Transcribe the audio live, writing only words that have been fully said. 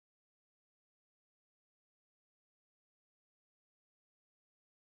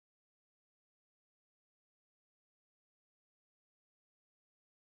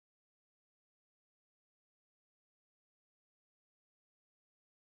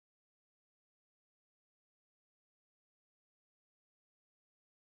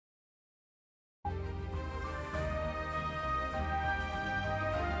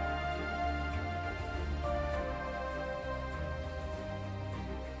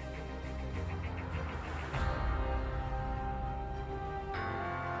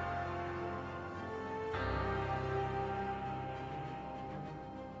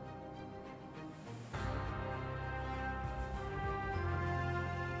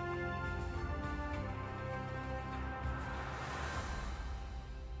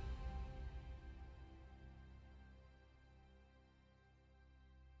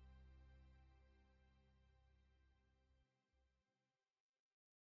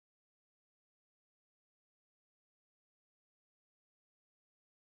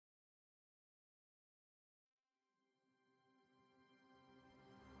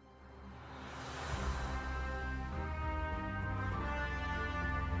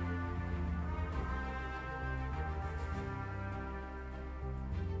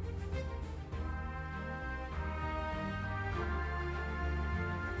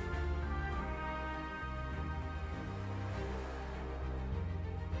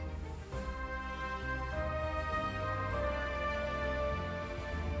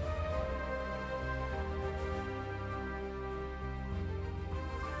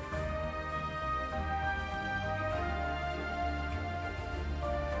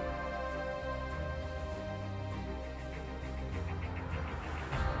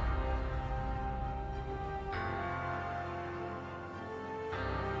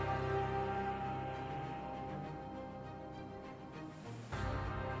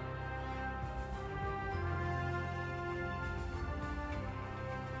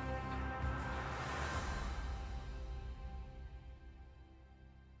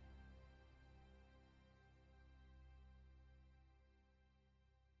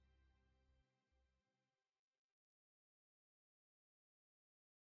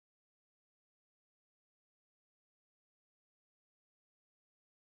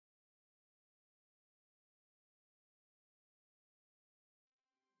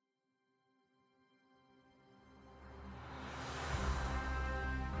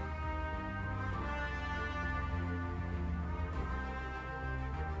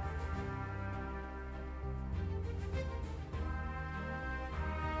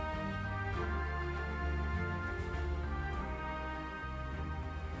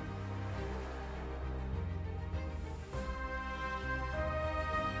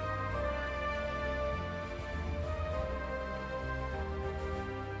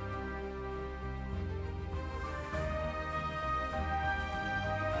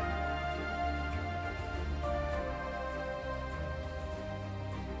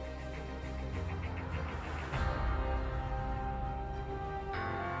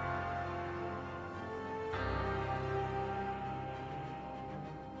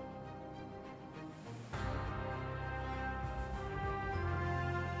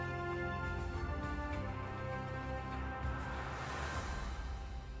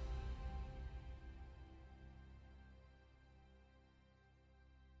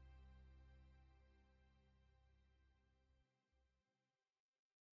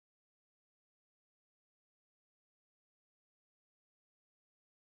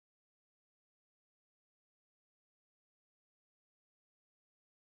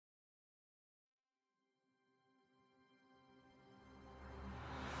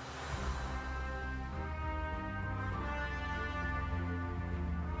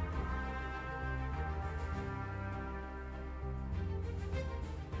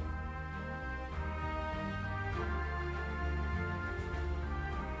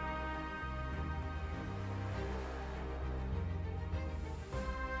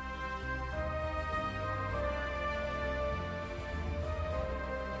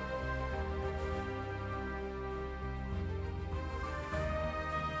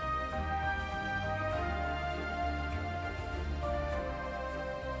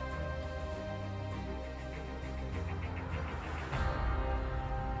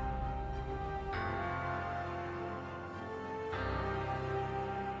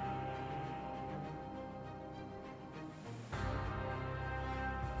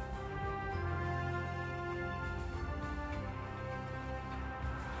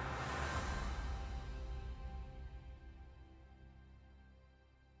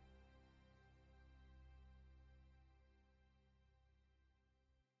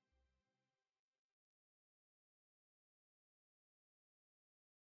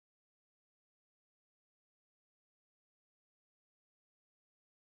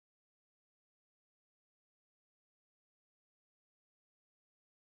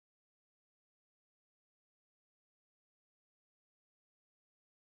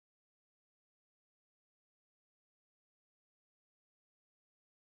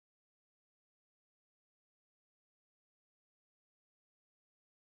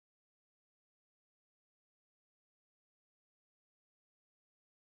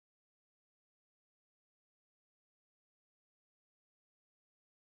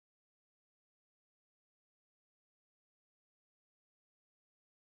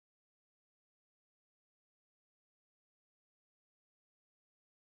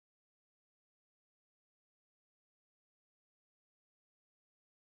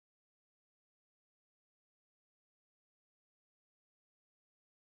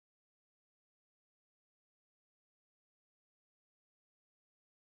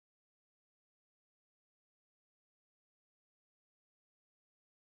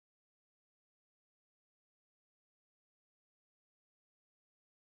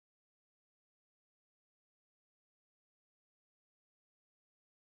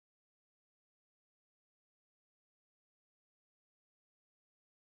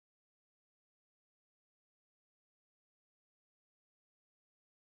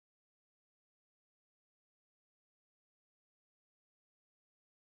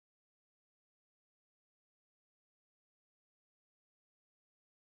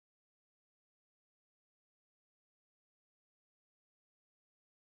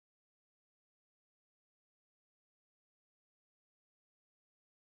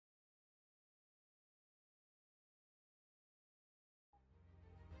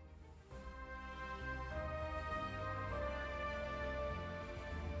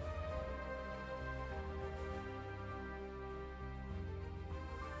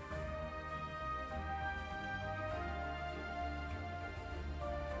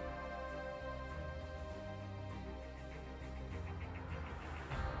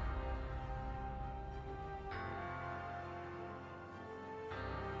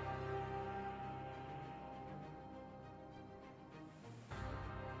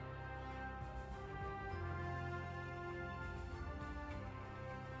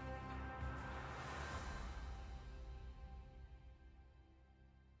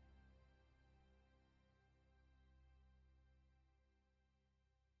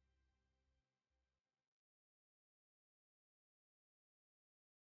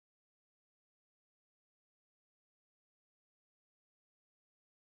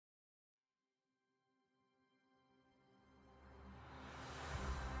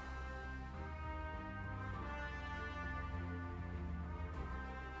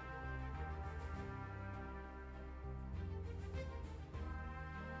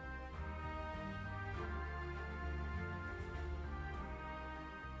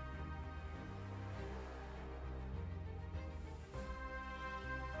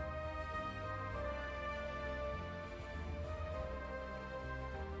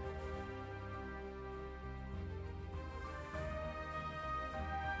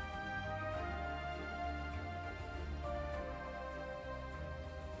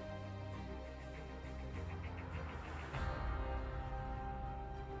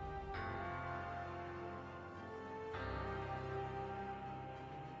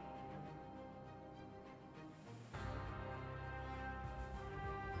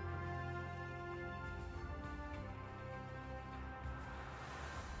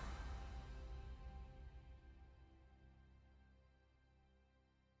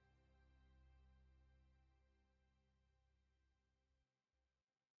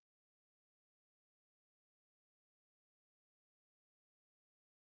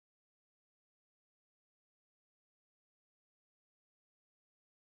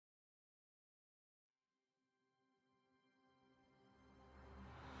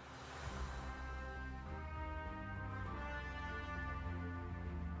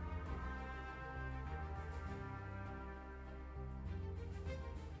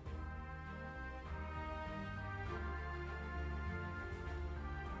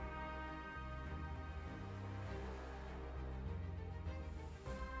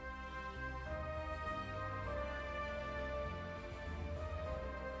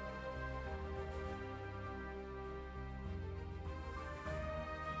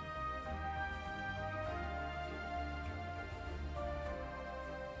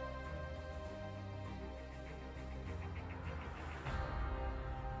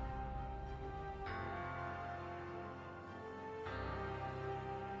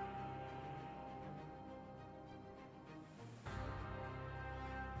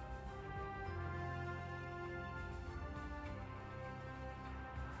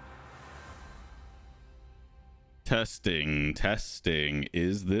Testing, testing.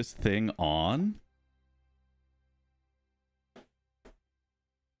 Is this thing on?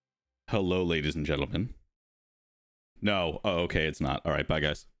 Hello, ladies and gentlemen. No. Oh, okay, it's not. All right, bye,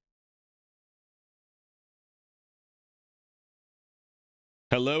 guys.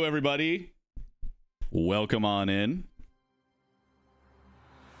 Hello, everybody. Welcome on in.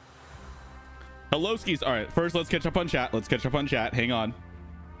 Hello, skis. All right, first, let's catch up on chat. Let's catch up on chat. Hang on.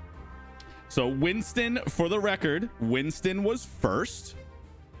 So, Winston, for the record, Winston was first.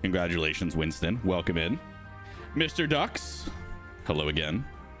 Congratulations, Winston. Welcome in. Mr. Ducks, hello again.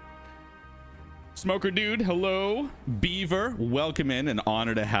 Smoker Dude, hello. Beaver, welcome in. An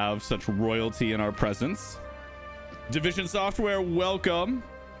honor to have such royalty in our presence. Division Software, welcome.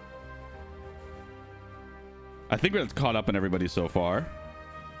 I think we're caught up on everybody so far.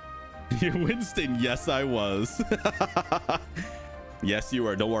 Winston, yes, I was. Yes, you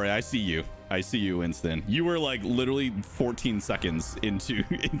are. Don't worry. I see you. I see you, Winston. You were like literally 14 seconds into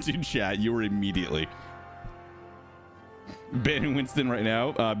chat. You were immediately banning Winston right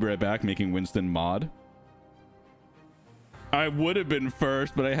now. I'll be right back. Making Winston mod. I would have been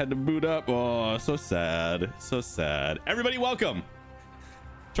first, but I had to boot up. Oh, so sad. So sad. Everybody, welcome.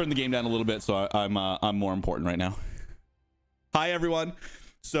 Turn the game down a little bit so I'm more important right now. Hi, everyone.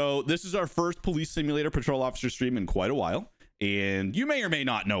 So this is our first police simulator patrol officer stream in quite a while. And you may or may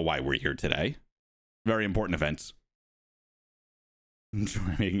not know why we're here today. Very important events. Enjoy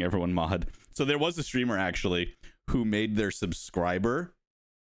making everyone mod. So there was a streamer actually who made their subscriber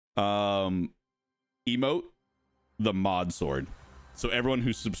emote the mod sword. So everyone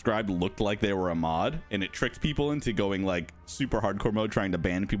who subscribed looked like they were a mod, and it tricked people into going like super hardcore mode, trying to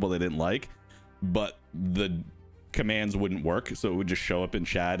ban people they didn't like, but the commands wouldn't work, so it would just show up in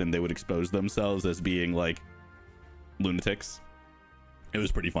chat and they would expose themselves as being like lunatics. It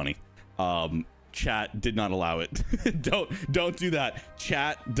was pretty funny. Chat did not allow it. don't do that.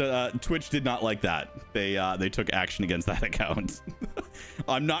 Chat, Twitch did not like that. They took action against that account.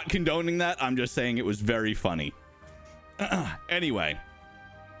 I'm not condoning that. I'm just saying it was very funny. Anyway,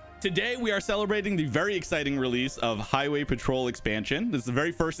 today we are celebrating the very exciting release of Highway Patrol expansion. This is the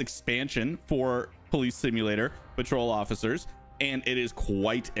very first expansion for Police Simulator Patrol Officers, and it is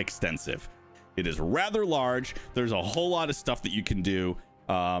quite extensive. It is rather large. There's a whole lot of stuff that you can do.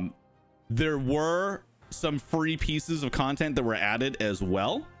 There were some free pieces of content that were added as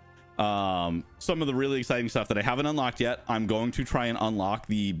well. Some of the really exciting stuff that I haven't unlocked yet. I'm going to try and unlock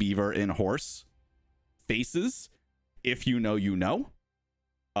the beaver and horse faces. If you know, you know.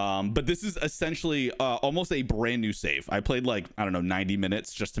 But this is essentially almost a brand new save. I played like, I don't know, 90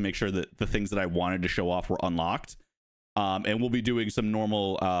 minutes just to make sure that the things that I wanted to show off were unlocked. And we'll be doing some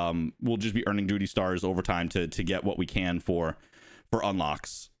normal, we'll just be earning duty stars over time to get what we can for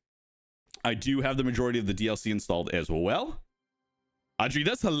unlocks. I do have the majority of the DLC installed as well.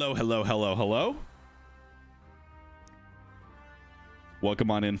 Adridas, hello, hello, hello, hello. Welcome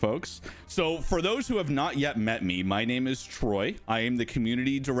on in, folks. So for those who have not yet met me, my name is Troy. I am the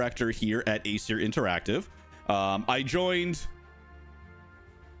community director here at Acer Interactive. I joined,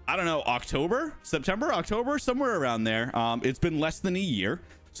 I don't know, September, October, somewhere around there. It's been less than a year.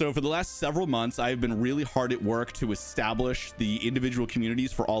 So for the last several months, I've been really hard at work to establish the individual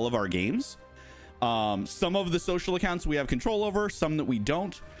communities for all of our games. Some of the social accounts we have control over, some that we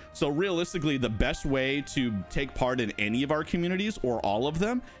don't. So realistically, the best way to take part in any of our communities or all of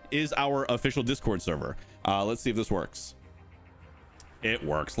them is our official Discord server. Let's see if this works. It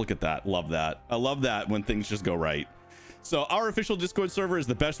works. Look at that. Love that. I love that when things just go right. So our official Discord server is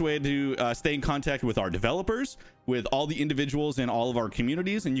the best way to stay in contact with our developers, with all the individuals in all of our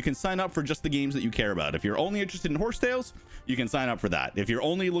communities, and you can sign up for just the games that you care about. If you're only interested in Horsetails, you can sign up for that. If you're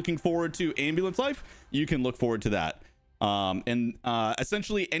only looking forward to Ambulance Life, you can look forward to that.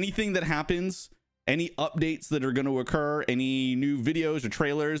 Essentially anything that happens, any updates that are going to occur, any new videos or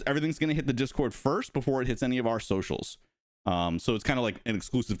trailers, everything's going to hit the Discord first before it hits any of our socials. So it's kind of like an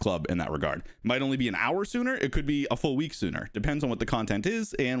exclusive club in that regard. Might only be an hour sooner. It could be a full week sooner. Depends on what the content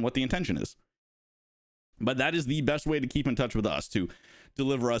is and what the intention is. But that is the best way to keep in touch with us, to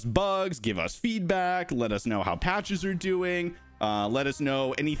deliver us bugs, give us feedback, let us know how patches are doing, let us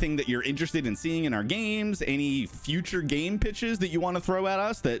know anything that you're interested in seeing in our games, any future game pitches that you want to throw at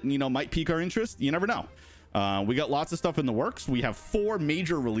us that, you know, might pique our interest. You never know. We got lots of stuff in the works. We have 4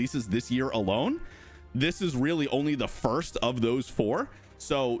 major releases this year alone. This is really only the first of those 4.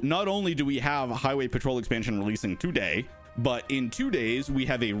 So not only do we have Highway Patrol expansion releasing today, but in 2 days we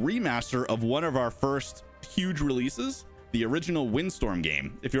have a remaster of one of our first huge releases, the original Windstorm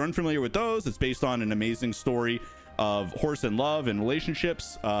game. If you're unfamiliar with those, it's based on an amazing story of horse and love and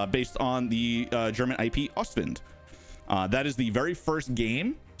relationships, based on the German IP Ostwind That is the very first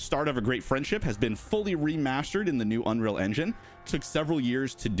game. Start of a Great Friendship has been fully remastered in the new Unreal Engine. Took several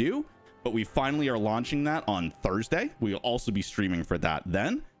years to do, but we finally are launching that on Thursday. We'll also be streaming for that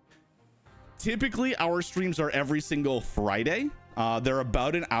then. Typically, our streams are every single Friday. They're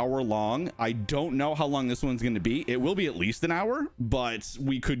about an hour long. I don't know how long this one's going to be. It will be at least an hour, but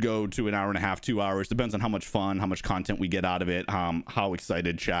we could go to an hour and a half, 2 hours. Depends on how much fun, how much content we get out of it, how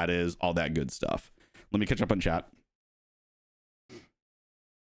excited chat is, all that good stuff. Let me catch up on chat.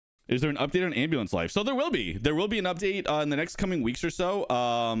 Is there an update on Ambulance Life? So there will be an update in the next coming weeks or so.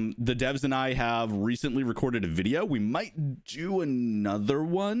 The devs and I have recently recorded a video. We might do another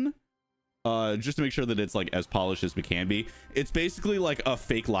one just to make sure that it's like as polished as we can be. It's basically like a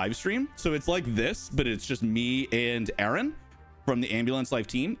fake live stream. So it's like this, but it's just me and Aaron from the Ambulance Life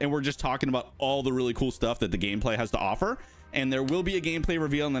team. And we're just talking about all the really cool stuff that the gameplay has to offer. And there will be a gameplay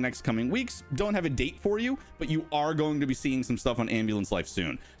reveal in the next coming weeks. Don't have a date for you, but you are going to be seeing some stuff on Ambulance Life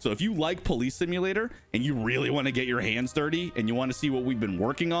soon. So if you like Police Simulator and you really want to get your hands dirty and you want to see what we've been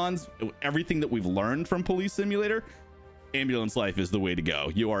working on, everything that we've learned from Police Simulator, Ambulance Life is the way to go.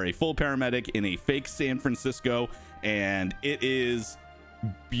 You are a full paramedic in a fake San Francisco, and it is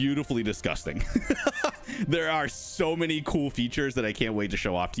beautifully disgusting. There are so many cool features that I can't wait to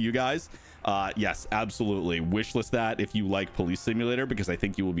show off to you guys. Yes, absolutely. Wishlist that if you like Police Simulator, because I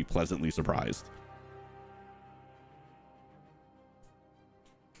think you will be pleasantly surprised.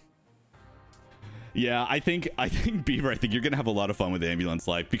 Yeah, I think Beaver, I think you're gonna have a lot of fun with Ambulance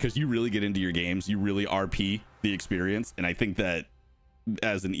Life because you really get into your games, you really RP the experience, and I think that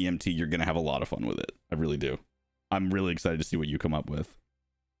as an EMT you're gonna have a lot of fun with it. I really do. I'm really excited to see what you come up with.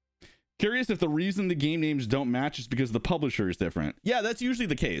 Curious if the reason the game names don't match is because the publisher is different. Yeah, that's usually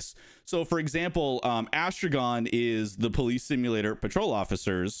the case. So for example, Astragon is the Police Simulator Patrol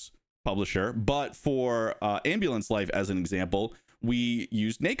Officers publisher, but for Ambulance Life as an example, we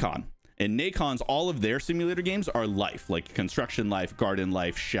used Nacon. And Nacon's, all of their simulator games are life, like Construction Life, Garden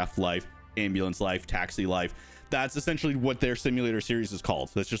Life, Chef Life, Ambulance Life, Taxi Life. That's essentially what their simulator series is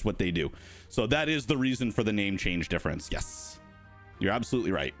called. That's just what they do. So that is the reason for the name change difference. Yes, you're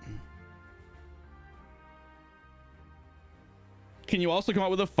absolutely right. Can you also come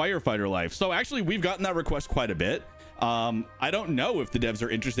out with a Firefighter Life? So actually, we've gotten that request quite a bit. I don't know if the devs are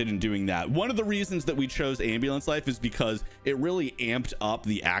interested in doing that. One of the reasons that we chose Ambulance Life is because it really amped up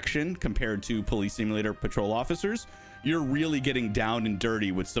the action compared to Police Simulator Patrol Officers. You're really getting down and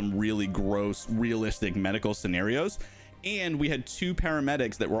dirty with some really gross, realistic medical scenarios. And we had 2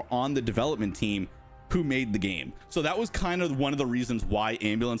 paramedics that were on the development team who made the game. So that was kind of one of the reasons why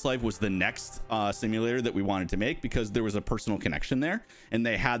Ambulance Life was the next simulator that we wanted to make, because there was a personal connection there and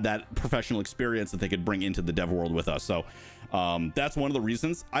they had that professional experience that they could bring into the dev world with us. So that's one of the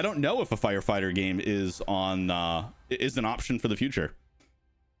reasons. I don't know if a firefighter game is on is an option for the future.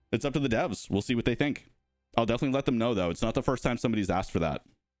 It's up to the devs. We'll see what they think. I'll definitely let them know, though. It's not the first time somebody's asked for that.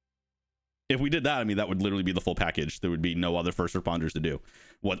 If we did that, I mean, that would literally be the full package. There would be no other first responders to do.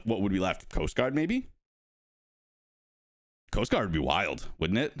 What would be left? Coast Guard, maybe? Coast Guard would be wild,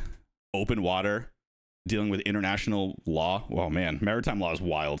 wouldn't it? Open water, dealing with international law. Oh man, maritime law is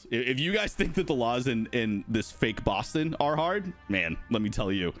wild. If you guys think that the laws in this fake Boston are hard, man, let me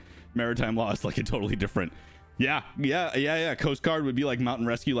tell you, maritime law is like a totally different. Yeah. Coast Guard would be like Mountain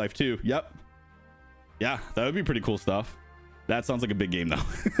Rescue Life too. Yep. Yeah, that would be pretty cool stuff. That sounds like a big game though.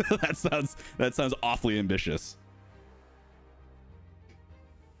 that sounds awfully ambitious.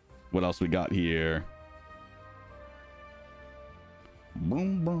 What else we got here?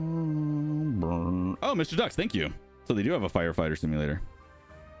 Boom, boom, boom. Oh, Mr. Ducks, thank you. So they do have a firefighter simulator.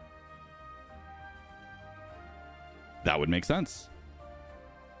 That would make sense.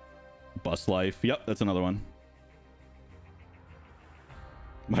 Bus Life. Yep, that's another one.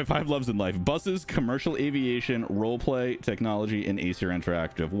 My 5 loves in life: buses, commercial aviation, roleplay, technology, and Acer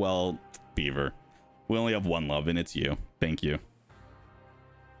Interactive. Well, Beaver, we only have one love, and it's you. Thank you.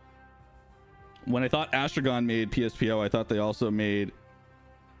 When I thought Astragon made PSPO, I thought they also made...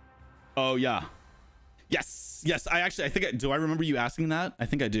 Oh, yeah. Yes. I think do I remember you asking that? I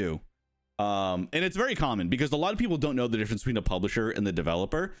think I do. And it's very common because a lot of people don't know the difference between a publisher and the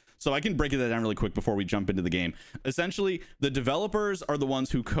developer. So I can break it down really quick before we jump into the game. Essentially, the developers are the ones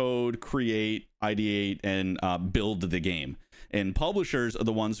who code, create, ideate, and build the game. And publishers are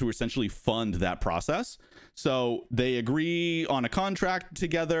the ones who essentially fund that process. So they agree on a contract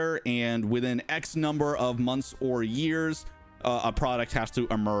together, and within X number of months or years, a product has to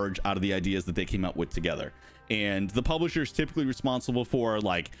emerge out of the ideas that they came up with together. And the publisher is typically responsible for,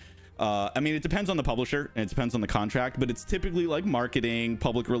 like, I mean, it depends on the publisher and it depends on the contract, but it's typically like marketing,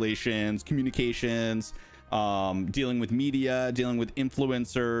 public relations, communications, dealing with media, dealing with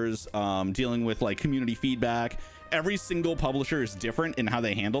influencers, dealing with like community feedback. Every single publisher is different in how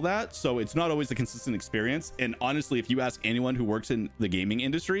they handle that, so it's not always a consistent experience. And honestly, if you ask anyone who works in the gaming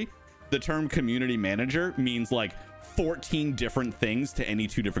industry, the term community manager means like 14 different things to any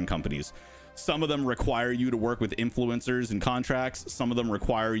 2 different companies. Some of them require you to work with influencers and contracts. Some of them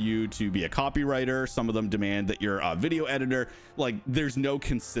require you to be a copywriter. Some of them demand that you're a video editor. Like, there's no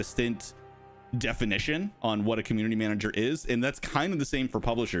consistent definition on what a community manager is, and that's kind of the same for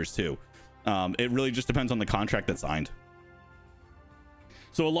publishers too. It really just depends on the contract that's signed.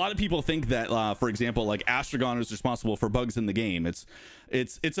 So a lot of people think that, for example, like Astragon is responsible for bugs in the game. It's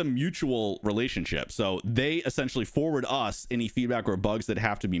a mutual relationship. So they essentially forward us any feedback or bugs that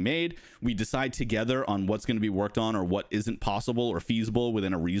have to be made. We decide together on what's going to be worked on or what isn't possible or feasible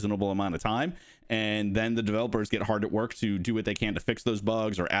within a reasonable amount of time. And then the developers get hard at work to do what they can to fix those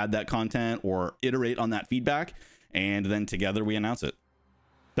bugs or add that content or iterate on that feedback. And then together we announce it.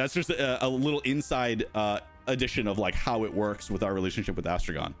 That's just a little inside edition of like how it works with our relationship with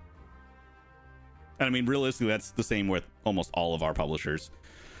Astragon. And I mean, realistically, that's the same with almost all of our publishers,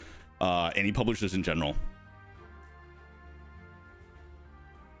 any publishers in general.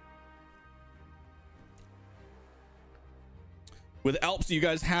 With Alps, do you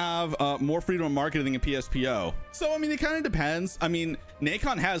guys have more freedom of marketing than a PSPO? So I mean, it kind of depends. I mean,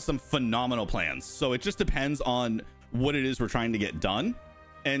 Nacon has some phenomenal plans, so it just depends on what it is we're trying to get done.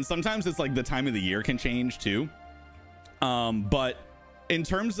 And sometimes it's like the time of the year can change too. But in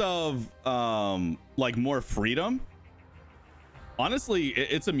terms of like more freedom, honestly,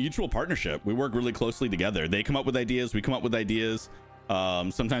 it's a mutual partnership. We work really closely together. They come up with ideas, we come up with ideas.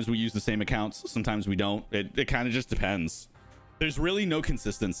 Sometimes we use the same accounts, sometimes we don't. It kind of just depends. There's really no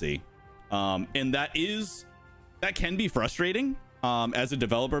consistency. And that can be frustrating as a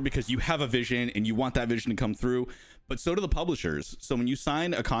developer, because you have a vision and you want that vision to come through. But so do the publishers. So when you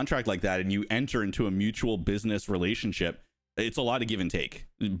sign a contract like that and you enter into a mutual business relationship, it's a lot of give and take.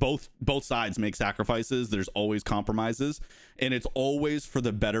 Both sides make sacrifices. There's always compromises, and it's always for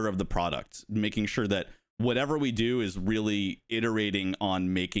the better of the product, making sure that whatever we do is really iterating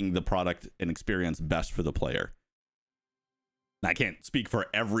on making the product and experience best for the player. I can't speak for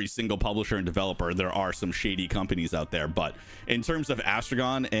every single publisher and developer. There are some shady companies out there, but in terms of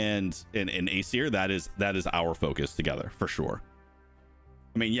Astragon and Aesir, that is our focus together for sure.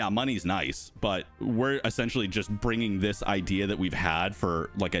 I mean, yeah, money's nice, but we're essentially just bringing this idea that we've had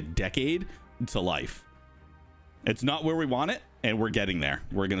for like a decade to life. It's not where we want it, and we're getting there.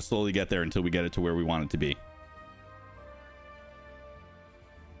 We're going to slowly get there until we get it to where we want it to be.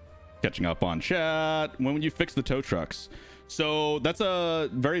 Catching up on chat. When would you fix the tow trucks? So that's a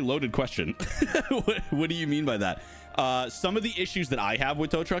very loaded question. What do you mean by that? Some of the issues that I have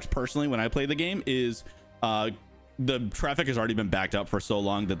with tow trucks personally when I play the game is the traffic has already been backed up for so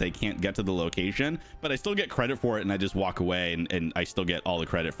long that they can't get to the location, but I still get credit for it, and I just walk away and I still get all the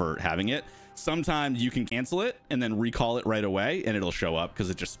credit for having it. Sometimes you can cancel it and then recall it right away and it'll show up because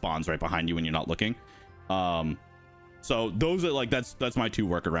it just spawns right behind you when you're not looking. So those are like, that's my 2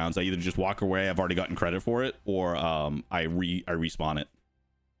 workarounds. I either just walk away, I've already gotten credit for it, or I respawn it.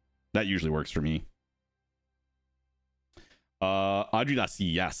 That usually works for me. Audrey.c,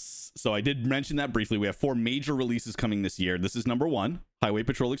 yes. So I did mention that briefly. We have 4 major releases coming this year. This is number 1, Highway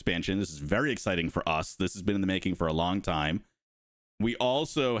Patrol expansion. This is very exciting for us. This has been in the making for a long time. We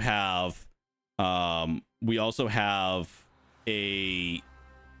also have a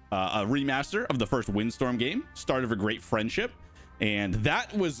remaster of the first Windstorm game, Start of a Great Friendship, and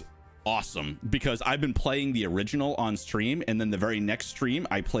that was awesome because I've been playing the original on stream, and then the very next stream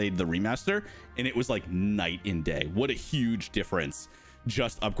I played the remaster, and it was like night and day. What a huge difference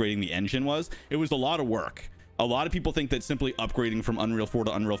just upgrading the engine was. It was a lot of work. A lot of people think that simply upgrading from Unreal 4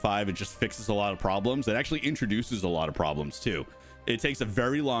 to Unreal 5 it just fixes a lot of problems. It actually introduces a lot of problems too. It takes a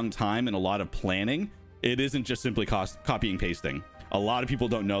very long time and a lot of planning. It isn't just simply copying pasting. A lot of people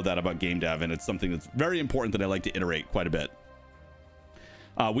don't know that about game dev, and it's something that's very important that I like to iterate quite a bit.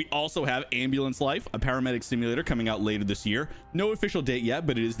 We also have Ambulance Life, a paramedic simulator, coming out later this year. No official date yet,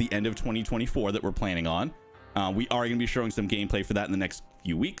 but it is the end of 2024 that we're planning on. We are going to be showing some gameplay for that in the next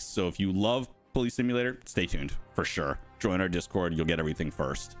few weeks, so if you love Police Simulator, stay tuned for sure. Join our Discord, you'll get everything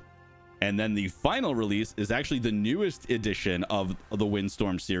first. And then the final release is actually the newest edition of the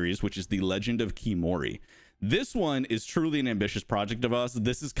Windstorm series, which is the Legend of Kimori. This one is truly an ambitious project of us.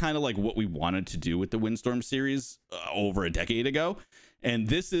 This is kind of like what we wanted to do with the Windstorm series over a decade ago. And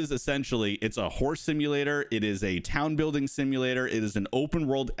this is essentially, it's a horse simulator. It is a town building simulator. It is an open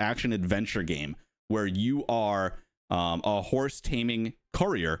world action adventure game where you are a horse taming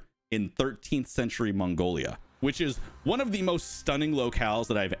courier in 13th century Mongolia, which is one of the most stunning locales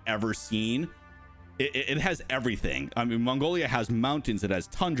that I've ever seen. It has everything. I mean, Mongolia has mountains, it has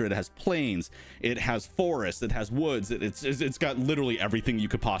tundra, it has plains, it has forests, it has woods. It's got literally everything you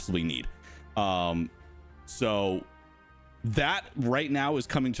could possibly need. So that right now is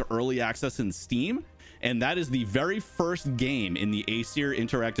coming to early access in Steam, and that is the very first game in the Aesir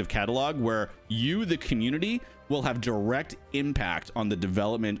interactive catalog where you, the community, will have direct impact on the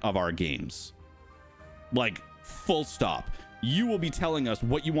development of our games. Like, full stop. You will be telling us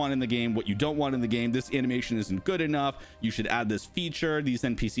what you want in the game, what you don't want in the game. This animation isn't good enough. You should add this feature. These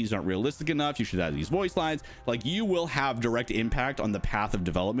NPCs aren't realistic enough. You should add these voice lines. Like, you will have direct impact on the path of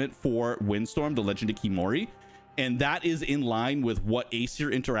development for Windstorm: The Legend of Kimori. And that is in line with what Aesir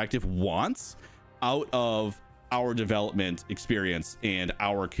Interactive wants out of our development experience and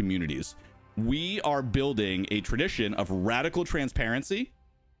our communities. We are building a tradition of radical transparency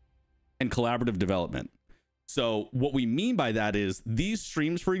and collaborative development. So what we mean by that is these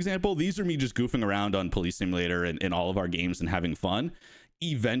streams, for example, these are me just goofing around on Police Simulator and all of our games and having fun.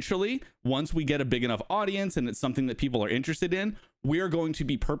 Eventually, once we get a big enough audience and it's something that people are interested in, we are going to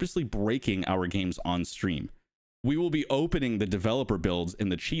be purposely breaking our games on stream. We will be opening the developer builds in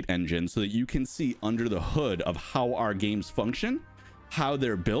the cheat engine so that you can see under the hood of how our games function, how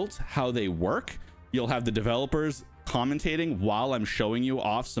they're built, how they work. You'll have the developers commentating while I'm showing you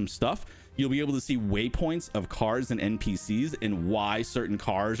off some stuff. You'll be able to see waypoints of cars and NPCs and why certain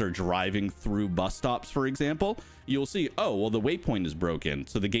cars are driving through bus stops, for example. You'll see, oh, well, the waypoint is broken,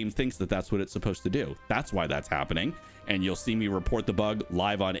 so the game thinks that that's what it's supposed to do. That's why that's happening. And you'll see me report the bug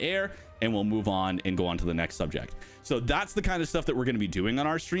live on air, and we'll move on and go on to the next subject. So that's the kind of stuff that we're going to be doing on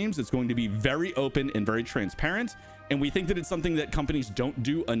our streams. It's going to be very open and very transparent, and we think that it's something that companies don't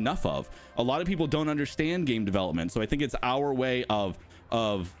do enough of. A lot of people don't understand game development, so I think it's our way of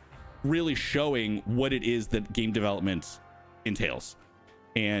really showing what it is that game development entails.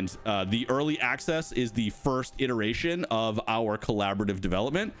 And the early access is the first iteration of our collaborative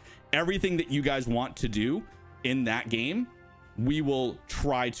development. Everything that you guys want to do in that game, we will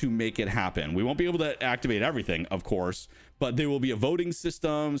try to make it happen. We won't be able to activate everything, of course, but there will be a voting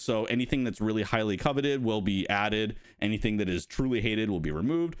system. So anything that's really highly coveted will be added. Anything that is truly hated will be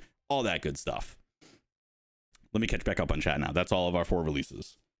removed. All that good stuff. Let me catch back up on chat now. That's all of our 4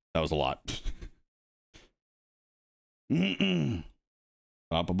 releases. That was a lot.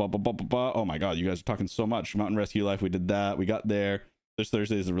 Oh my god, you guys are talking so much. Mountain Rescue Life, we did that. We got there. This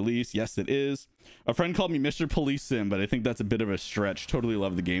Thursday is a release. Yes, it is. A friend called me Mr. Police Sim, but I think that's a bit of a stretch. Totally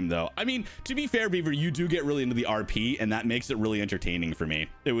love the game, though. I mean, to be fair, Beaver, you do get really into the RP, and that makes it really entertaining for me.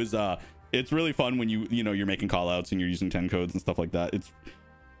 It was, it's really fun when you're making call outs and you're using 10 codes and stuff like that.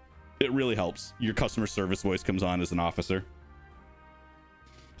 It really helps. Your customer service voice comes on as an officer.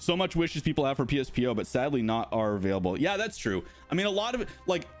 So much wishes people have for PSPO, but sadly not are available. Yeah, that's true. I mean, a lot of it,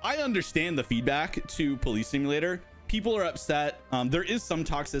 like, I understand the feedback to Police Simulator. People are upset. There is some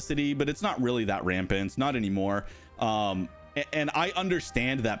toxicity, but it's not really that rampant. It's not anymore. And I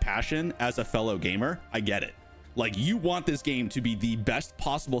understand that passion as a fellow gamer. I get it. Like, you want this game to be the best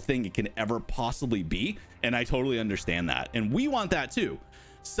possible thing it can ever possibly be. And I totally understand that. And we want that too.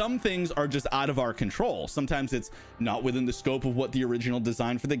 Some things are just out of our control. Sometimes it's not within the scope of what the original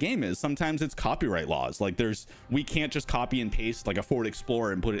design for the game is. Sometimes it's copyright laws. Like, we can't just copy and paste like a Ford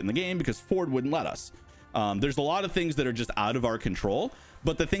Explorer and put it in the game because Ford wouldn't let us. There's a lot of things that are just out of our control,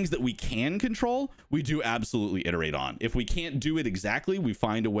 but the things that we can control, we do absolutely iterate on. If we can't do it exactly, we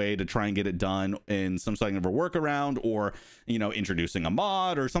find a way to try and get it done in some sort of a workaround, or, introducing a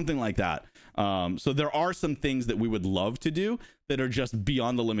mod or something like that. So there are some things that we would love to do that are just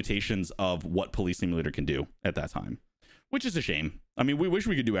beyond the limitations of what Police Simulator can do at that time, which is a shame. I mean, we wish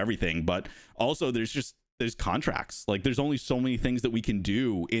we could do everything, but also there's contracts. Like, there's only so many things that we can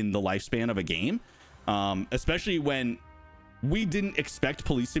do in the lifespan of a game. Especially when we didn't expect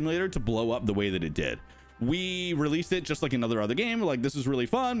Police Simulator to blow up the way that it did. We released it just like another other game. We're like, this is really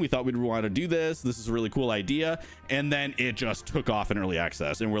fun. We thought we'd want to do this. This is a really cool idea. And then it just took off in early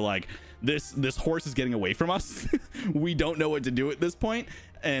access. And we're like, this horse is getting away from us. We don't know what to do at this point.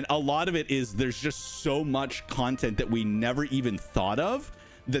 And a lot of it is there's just so much content that we never even thought of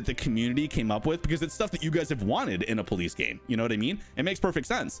that the community came up with, because it's stuff that you guys have wanted in a police game. You know what I mean? It makes perfect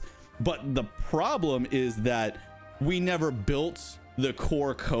sense. But the problem is that we never built the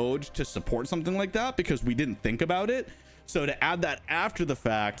core code to support something like that because we didn't think about it. So to add that after the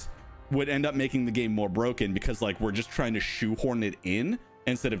fact would end up making the game more broken, because like we're just trying to shoehorn it in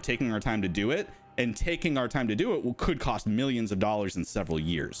instead of taking our time to do it. And taking our time to do it could cost millions of dollars in several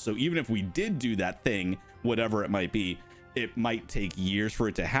years. So even if we did do that thing, whatever it might be, It might take years for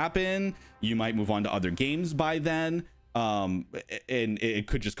it to happen. You might move on to other games by then. And it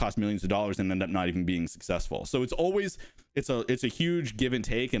could just cost millions of dollars and end up not even being successful. So it's always, it's a huge give and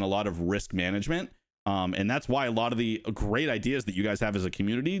take and a lot of risk management. And that's why a lot of the great ideas that you guys have as a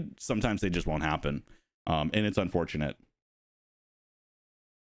community, sometimes they just won't happen. And it's unfortunate.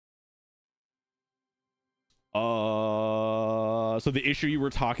 So the issue you were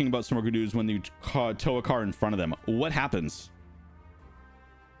talking about, Smoker Dude, is when you tow a car in front of them. What happens?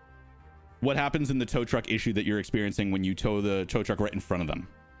 What happens in the tow truck issue that you're experiencing when you tow the tow truck right in front of them?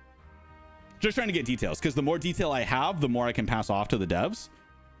 Just trying to get details, because the more detail I have, the more I can pass off to the devs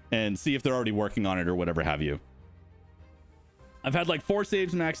and see if they're already working on it or whatever have you. I've had like 4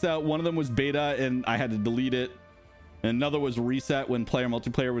 saves maxed out. One of them was beta and I had to delete it. Another was reset when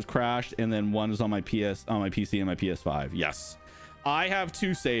multiplayer was crashed, and then one is on my PC and my PS5. Yes, I have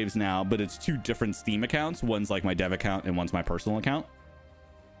 2 saves now, but it's 2 different Steam accounts. One's like my dev account and one's my personal account,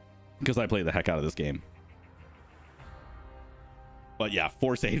 because I play the heck out of this game. But yeah,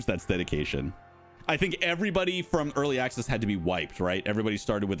 4 saves, that's dedication. I think everybody from early access had to be wiped, right? Everybody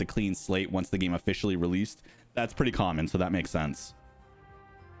started with a clean slate once the game officially released. That's pretty common, so that makes sense.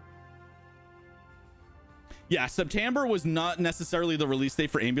 Yeah, September was not necessarily the release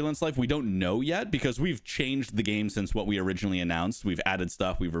date for Ambulance Life. We don't know yet because we've changed the game since what we originally announced. We've added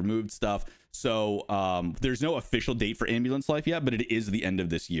stuff, we've removed stuff. So there's no official date for Ambulance Life yet, but it is the end of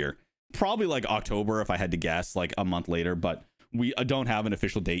this year. Probably like October if I had to guess, like a month later, but we don't have an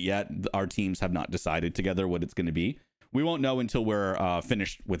official date yet. Our teams have not decided together what it's going to be. We won't know until we're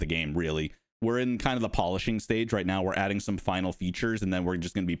finished with the game, really. We're in kind of the polishing stage right now. We're adding some final features, and then we're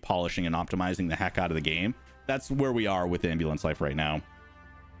just going to be polishing and optimizing the heck out of the game. That's where we are with Ambulance Life right now.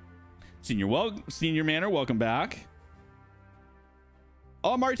 Senior Manor, welcome back.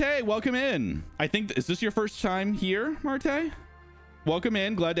 Oh, Marte, welcome in. I think, is this your first time here, Marte? Welcome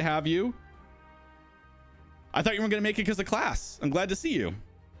in, glad to have you. I thought you weren't going to make it because of class. I'm glad to see you.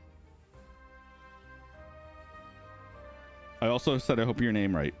 I also said I hope your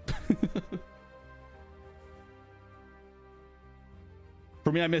name right.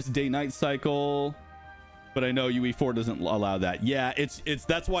 For me, I missed day-night cycle, but I know UE4 doesn't allow that. Yeah, it's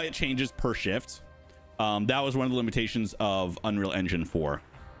that's why it changes per shift. That was one of the limitations of Unreal Engine 4.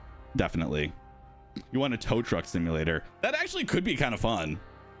 Definitely. You want a tow truck simulator? That actually could be kind of fun.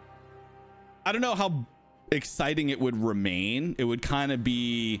 I don't know how exciting it would remain. It would kind of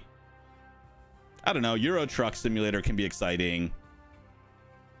be, I don't know, Euro Truck Simulator can be exciting.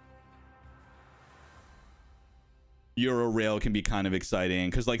 Euro Rail can be kind of exciting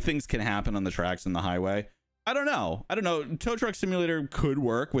because like things can happen on the tracks and the highway. I don't know. Tow Truck Simulator could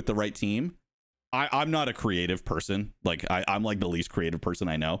work with the right team. I'm not a creative person. Like I'm like the least creative person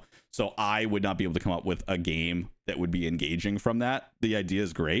I know. So I would not be able to come up with a game that would be engaging from that. The idea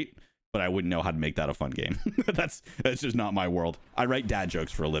is great, but I wouldn't know how to make that a fun game. That's just not my world. I write dad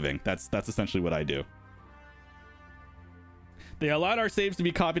jokes for a living. That's essentially what I do. They allowed our saves to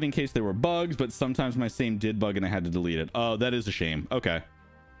be copied in case there were bugs, but sometimes my save did bug and I had to delete it. Oh, that is a shame. Okay.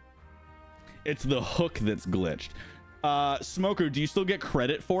 It's the hook that's glitched. Smoker, do you still get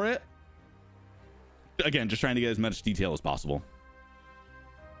credit for it? Again, just trying to get as much detail as possible.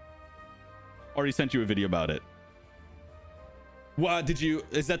 Already sent you a video about it. What did you,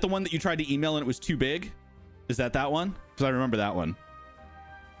 is that the one that you tried to email and it was too big? Is that one? Because I remember that one.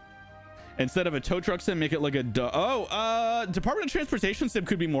 Instead of a tow truck sim, make it like a Department of Transportation sim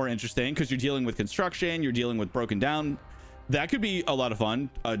could be more interesting because you're dealing with construction, you're dealing with broken down. That could be a lot of fun.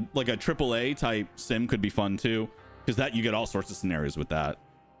 Like a AAA type sim could be fun too, because that you get all sorts of scenarios with that.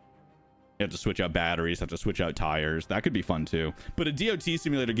 You have to switch out batteries, have to switch out tires. That could be fun too. But a DOT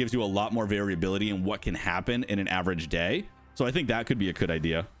simulator gives you a lot more variability in what can happen in an average day. So I think that could be a good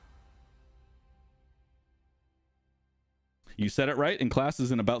idea. You said it right, and class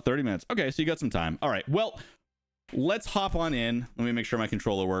is in about 30 minutes. Okay, so you got some time. All right, well, let's hop on in. Let me make sure my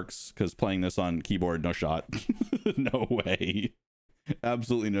controller works, because playing this on keyboard, no shot. No way.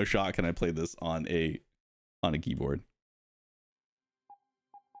 Absolutely no shot can I play this on a keyboard.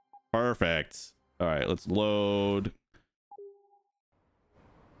 Perfect. All right, let's load.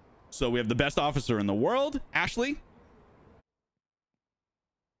 So we have the best officer in the world, Ashley.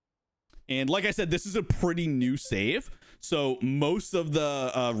 And like I said, this is a pretty new save. So most of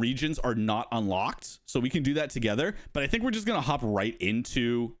the regions are not unlocked. So we can do that together. But I think we're just going to hop right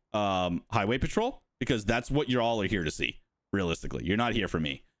into Highway Patrol, because that's what you're all are here to see. Realistically, you're not here for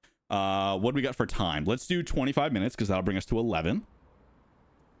me. What do we got for time? Let's do 25 minutes because that'll bring us to 11.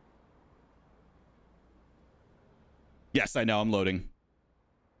 Yes, I know. I'm loading.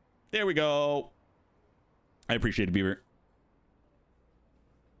 There we go. I appreciate it, Beaver.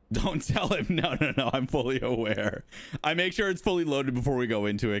 Don't tell him. No, no, no. I'm fully aware. I make sure it's fully loaded before we go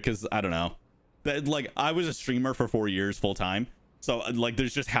into it because I don't know. That, like, I was a streamer for 4 years full time. So, like,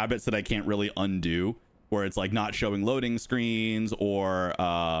 there's just habits that I can't really undo, where it's like not showing loading screens or,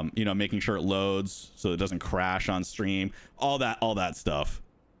 you know, making sure it loads so it doesn't crash on stream. All that stuff.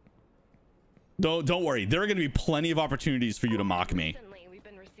 Don't worry. There are going to be plenty of opportunities for you to mock me.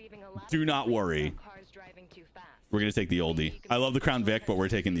 Do not worry. We're going to take the oldie. I love the Crown Vic, but we're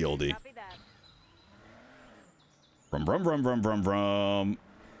taking the oldie. Brum, brum, brum, brum, brum, brum.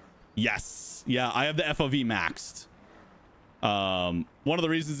 Yes. Yeah, I have the FOV maxed. One of the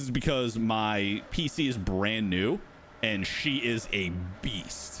reasons is because my PC is brand new and she is a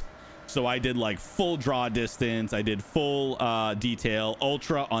beast. So I did like full draw distance. I did full detail,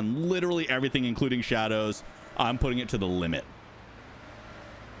 ultra on literally everything, including shadows. I'm putting it to the limit.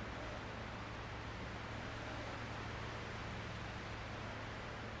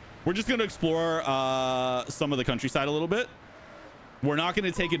 We're just going to explore some of the countryside a little bit. We're not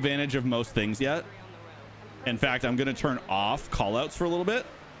going to take advantage of most things yet. In fact, I'm going to turn off callouts for a little bit,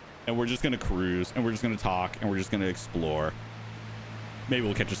 and we're just going to cruise, and we're just going to talk, and we're just going to explore. Maybe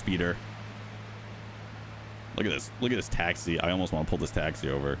we'll catch a speeder. Look at this. Look at this taxi. I almost want to pull this taxi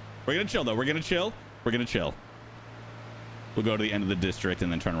over. We're going to chill, though. We're going to chill. We're going to chill. We'll go to the end of the district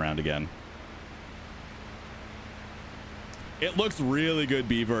and then turn around again. It looks really good,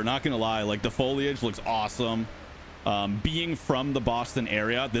 Beaver. Not going to lie. Like, the foliage looks awesome. Being from the Boston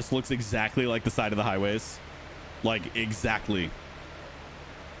area, this looks exactly like the side of the highways. Like, exactly.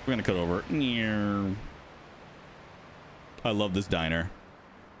 We're going to cut over. I love this diner.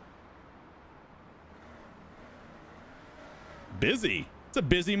 Busy. It's a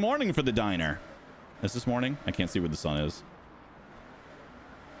busy morning for the diner. Is this morning? I can't see where the sun is.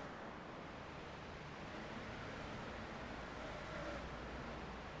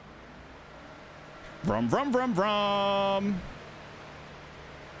 Vroom, vroom, vroom, vroom.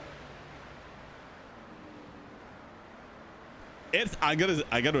 I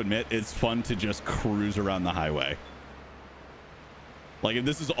gotta admit, it's fun to just cruise around the highway. Like, if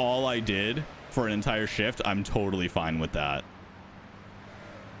this is all I did for an entire shift, I'm totally fine with that.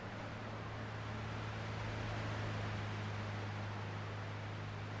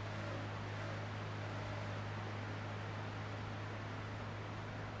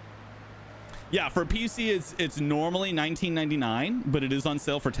 Yeah, for PC, it's normally $19.99, but it is on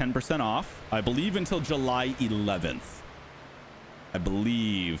sale for 10% off. I believe until July 11th. I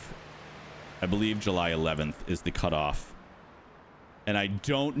believe July 11th is the cutoff. And I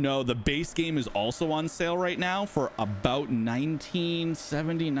don't know. The base game is also on sale right now for about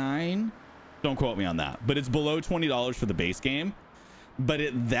 $19.79. Don't quote me on that, but it's below $20 for the base game. But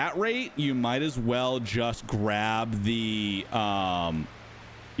at that rate, you might as well just grab the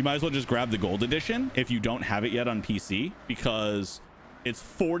gold edition if you don't have it yet on PC, because it's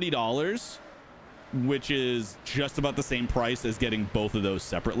 $40, which is just about the same price as getting both of those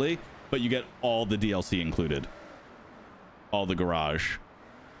separately, but you get all the DLC included, all the garage.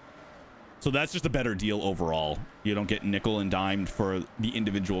 So that's just a better deal overall. You don't get nickel and dimed for the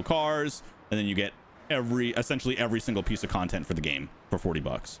individual cars, and then you get essentially every single piece of content for the game for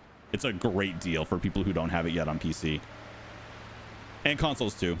 $40. It's a great deal for people who don't have it yet on PC. And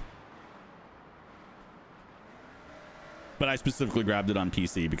consoles too. But I specifically grabbed it on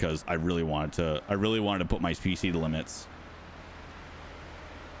PC because I really wanted to put my PC to limits.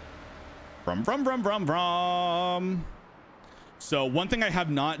 Brum, brum, brum, brum, brum. So one thing I have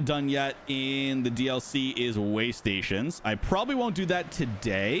not done yet in the DLC is way stations. I probably won't do that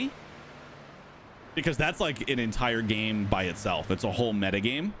today, because that's like an entire game by itself. It's a whole meta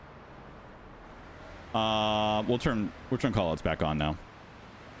game. We'll turn callouts back on now.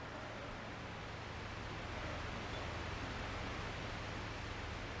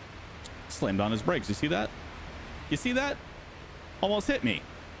 Slammed on his brakes. You see that? You see that? Almost hit me.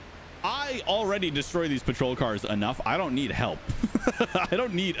 I already destroy these patrol cars enough. I don't need help. I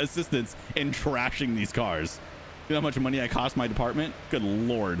don't need assistance in trashing these cars. You know how much money I cost my department? Good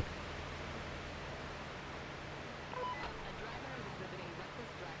Lord.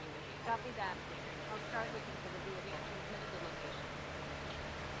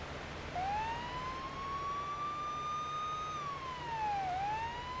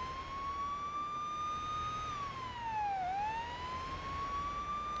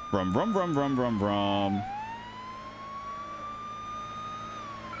 Brum, brum, brum, brum, brum, brum.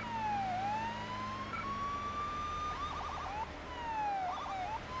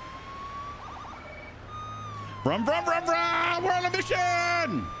 Brum, brum, brum, brum. We're on a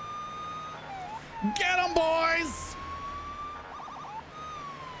mission. Get them, boys.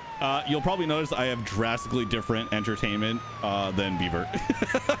 You'll probably notice I have drastically different entertainment than Beaver.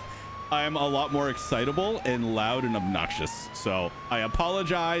 I am a lot more excitable and loud and obnoxious. So I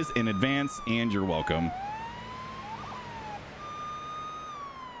apologize in advance, and you're welcome.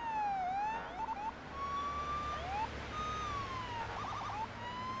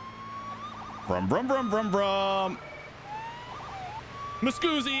 Brum, brum, brum, brum, brum.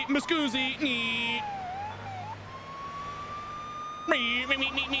 Muscoozy, Muscoozy, nee. Me, me, me,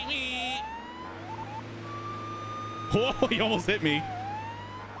 me, me, me. Whoa, he almost hit me.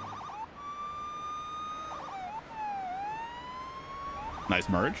 Nice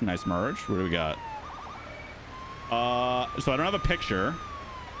merge, nice merge. What do we got? So I don't have a picture.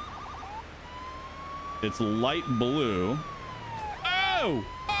 It's light blue. Oh!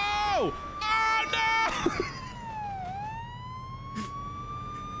 Oh!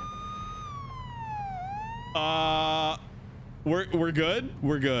 Oh no! We're good.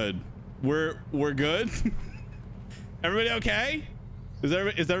 We're good. We're good. Everybody okay? Is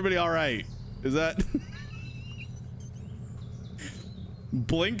everybody all right? Is that?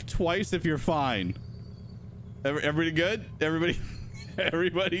 Blink twice if you're fine. Everybody good? Everybody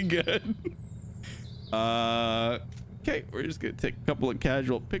good? Okay, we're just gonna take a couple of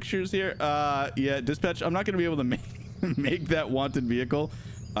casual pictures here. Yeah, dispatch, I'm not gonna be able to make that wanted vehicle.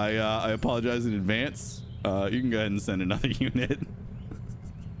 I apologize in advance. You can go ahead and send another unit.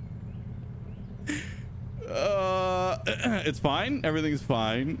 It's fine. Everything's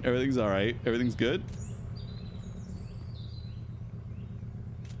fine. Everything's all right. Everything's good.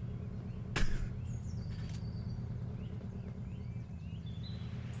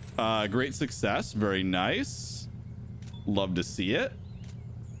 Great success. Very nice. Love to see it.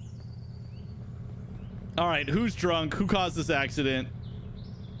 All right, who's drunk? Who caused this accident?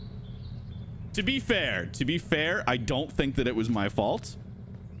 To be fair, I don't think that it was my fault.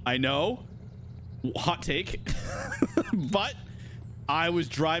 I know. Hot take. But I was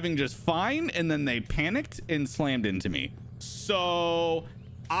driving just fine, and then they panicked and slammed into me. So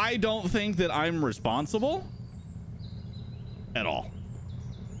I don't think that I'm responsible at all.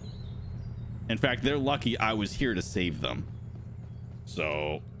 In fact, they're lucky I was here to save them.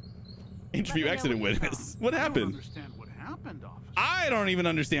 So, interview accident witness. What happened? I don't even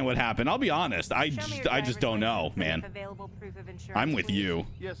understand what happened. I'll be honest. I just don't know, man. I'm with you.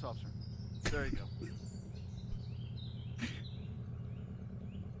 Yes, officer. There you go.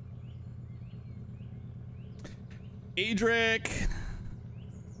 Adric.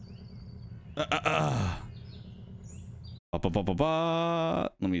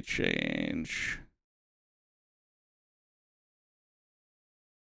 Let me change.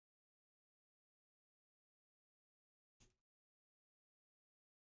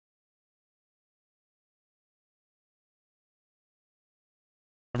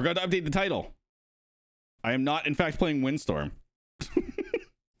 I forgot to update the title. I am not, in fact, playing Windstorm.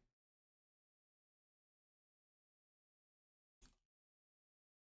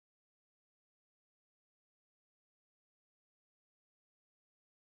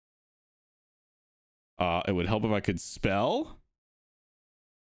 It would help if I could spell.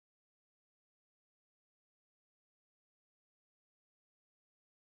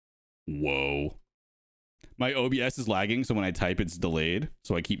 Whoa. My OBS is lagging, so when I type, it's delayed.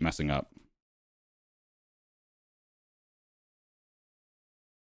 So I keep messing up.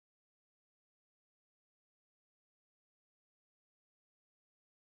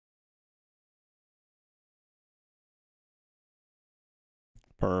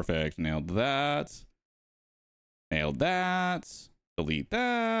 Perfect. Nailed that. Nailed that. Delete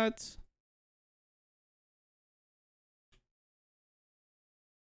that.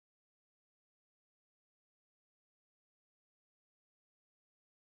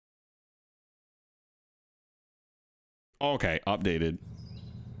 Okay, updated.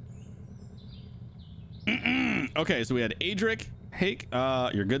 Okay, so we had Adric. Hey,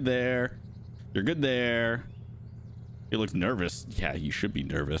 you're good there. You're good there. He looks nervous. Yeah, you should be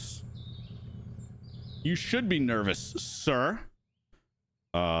nervous. You should be nervous, sir.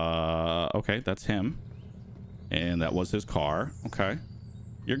 Okay, that's him. And that was his car. Okay.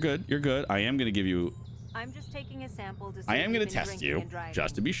 You're good. You're good. I am going to give you... I'm just taking a sample to see I am going to test you,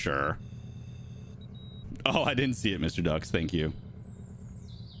 just to be sure. Oh, I didn't see it, Mr. Ducks. Thank you.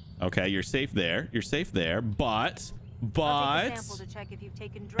 Okay, you're safe there. You're safe there. But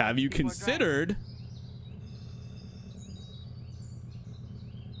have you considered...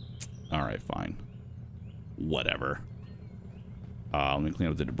 All right, fine. Whatever. Let me clean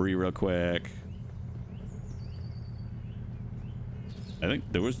up the debris real quick. I think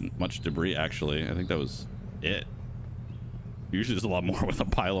there wasn't much debris, actually. I think that was it. Usually there's a lot more with a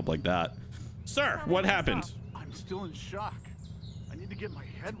pile up like that. Sir, what happened? I'm still in shock. I need to get my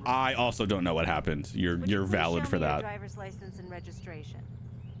head right. I also don't know what happened. You're valid for that. Driver's license and registration.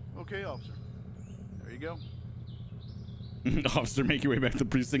 Okay, officer. There you go. Officer, make your way back to the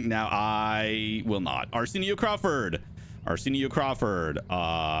precinct now. I will not. Arsenio Crawford. Arsenio Crawford.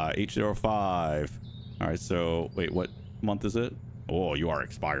 H05. All right, so wait, what month is it? Oh, you are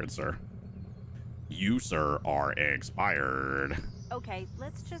expired, sir. You, sir, are expired. Okay,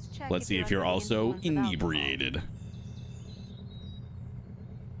 let's just check. Let's see if you're also inebriated.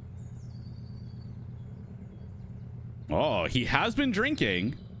 Oh, he has been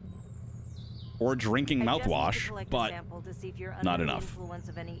drinking or drinking mouthwash, but not enough.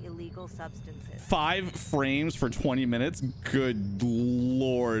 Of any illegal substances. 5 frames for 20 minutes. Good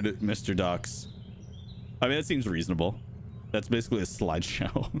Lord, Mr. Ducks. I mean, that seems reasonable. That's basically a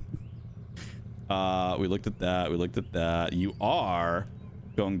slideshow. We looked at that. We looked at that. You are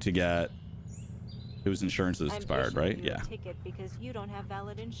going to get... Whose insurance is expired, right? Yeah. Ticket because you don't have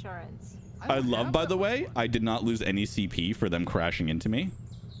valid insurance. I love, by the way, I did not lose any CP for them crashing into me.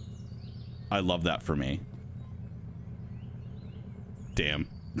 I love that for me. Damn.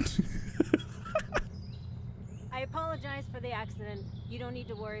 I apologize for the accident. You don't need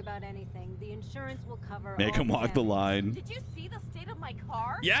to worry about anything. The insurance will cover. Make him walk the line. Did you see the state of my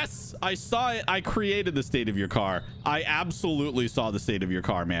car? Yes, I saw it. I created the state of your car. I absolutely saw the state of your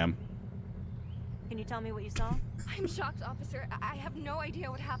car, ma'am. Can you tell me what you saw? I'm shocked, officer. I have no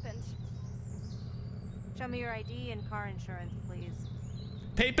idea what happened. Show me your ID and car insurance, please.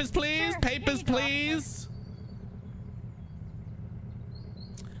 Papers, please. Sure. Papers, please.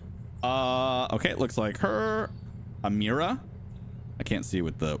 Okay, it looks like her. Amira. I can't see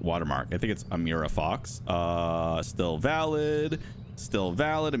with the watermark. I think it's Amira Fox. Still valid. Still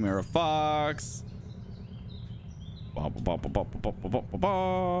valid. Amira Fox.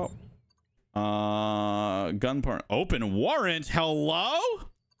 Gun part. Open warrant. Hello?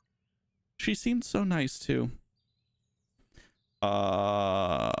 She seemed so nice too.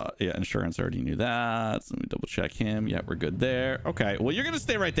 Yeah, insurance, already knew that. So let me double check him. Yeah, we're good there. Okay, well, you're gonna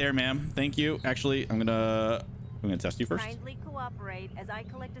stay right there, ma'am. Thank you. Actually, I'm gonna test you first. Kindly cooperate as I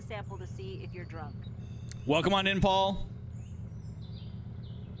collect a sample to see if you're drunk. Welcome on in, Paul.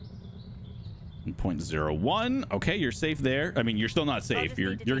 0.01. Okay, you're safe there. I mean, you're still not safe.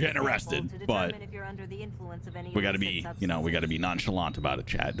 You're getting arrested, but if you're under the influence of any we got to be, you know, we got to be nonchalant about it,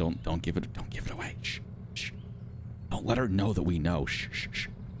 Chad. Don't give it away. Shh, shh. Don't let her know that we know. Shh, shh, shh.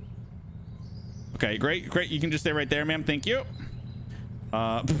 Okay, great. You can just stay right there, ma'am. Thank you.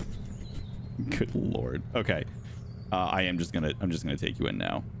 Good Lord. Okay. I'm just gonna take you in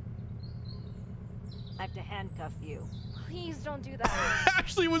now. I have to handcuff you. Please don't do that.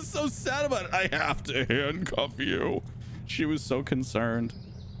 Ashley was so sad about it. I have to handcuff you. She was so concerned.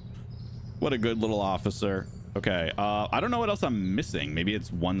 What a good little officer. Okay. I don't know what else I'm missing. Maybe it's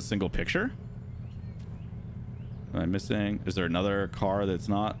one single picture. Am I missing? Is there another car that's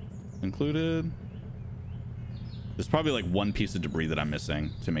not included? There's probably like one piece of debris that I'm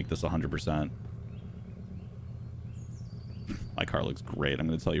missing to make this 100%. My car looks great. I'm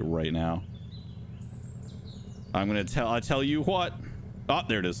going to tell you right now. I'll tell you what. Oh,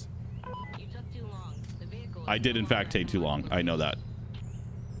 there it is. You took too long. The vehicle I did in fact take too long. I know that.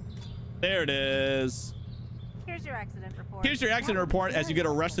 There it is. Here's your accident report. Here's your accident report as you get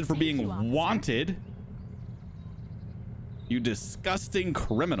arrested for being wanted. You disgusting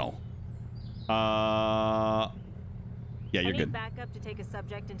criminal. Yeah, you're good. Backup to take a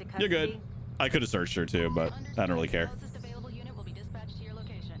subject into custody. You're good. I could have searched her too, but I don't really care.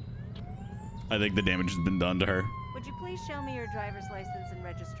 I think the damage has been done to her. Would you please show me your driver's license and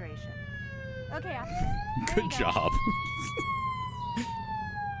registration? Okay, officer. Good job.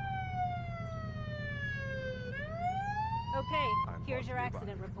 Okay, here's your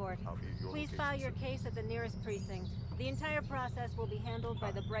accident report. Please file your case at the nearest precinct. The entire process will be handled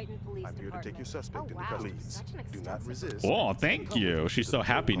by the Brighton Police Department. I'm here to take your suspect into custody. Do not resist. Oh, thank you. She's so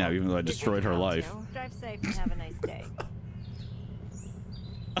happy now, even though I destroyed her life. Drive safe and have a nice day.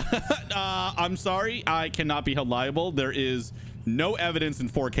 I'm sorry, I cannot be held liable. There is no evidence in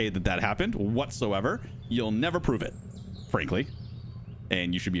 4K that happened whatsoever. You'll never prove it, frankly,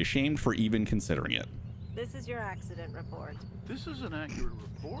 and you should be ashamed for even considering it. This is your accident report. This is an accurate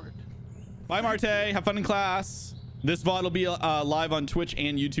report. Bye, Marte. Have fun in class. This VOD will be live on Twitch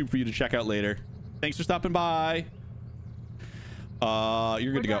and YouTube for you to check out later. Thanks for stopping by.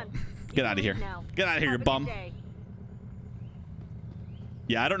 You're good to go. Get out of here. Get out of here, you bum.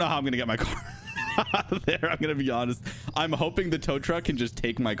 Yeah, I don't know how I'm gonna get my car out of there. I'm gonna be honest. I'm hoping the tow truck can just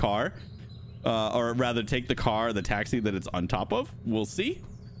take my car or rather take the car, the taxi that it's on top of. We'll see.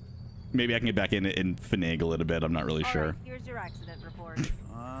 Maybe I can get back in it and finagle it a bit. I'm not really sure. Right, here's your accident report.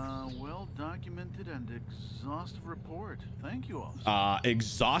 Well documented and exhaustive report. Thank you, officer.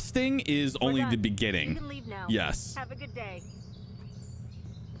 Exhausting is only the beginning. You can leave now. Yes. Have a good day.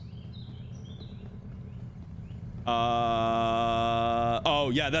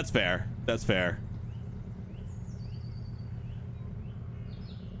 Oh yeah, that's fair. That's fair.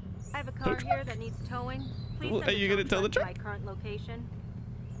 I have a car here that needs towing. Please send Are you gonna tow the truck? to my current location.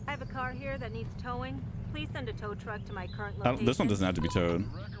 I have a car here that needs towing. Please send a tow truck to my current location. This one doesn't have to be towed.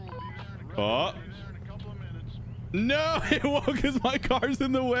 Oh. No, it won't because my car's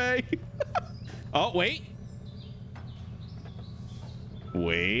in the way. Oh, wait.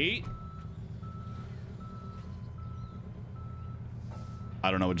 Wait.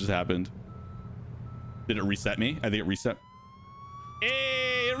 I don't know what just happened. Did it reset me? I think it reset.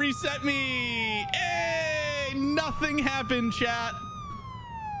 Hey, it reset me. Hey, nothing happened, chat.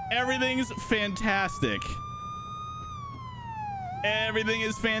 Everything's fantastic. Everything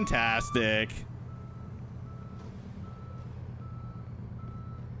is fantastic.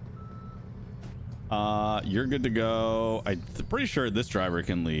 You're good to go. I'm pretty sure this driver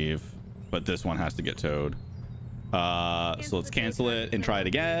can leave, but this one has to get towed. So let's cancel it and try it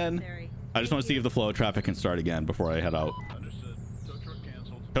again. I just want to see if the flow of traffic can start again before I head out. Understood. Tow truck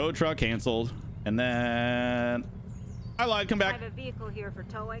canceled. Tow truck canceled. And then I lied. Come back. I have a vehicle here for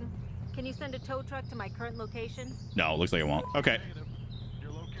towing. Can you send a tow truck to my current location? No, looks like it won't. Okay. Negative.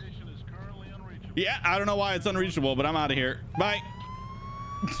 Your location is currently unreachable. Yeah, I don't know why it's unreachable, but I'm out of here. Bye.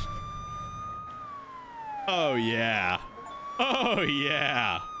 Oh, yeah. Oh,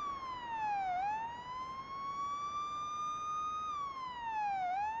 yeah.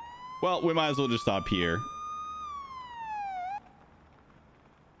 Well, we might as well just stop here.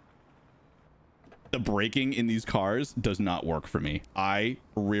 The braking in these cars does not work for me. I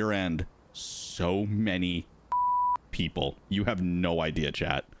rear end so many people. You have no idea,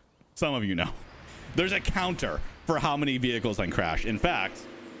 chat. Some of you know. There's a counter for how many vehicles I crash. In fact,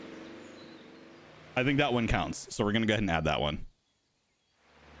 I think that one counts. So we're going to go ahead and add that one.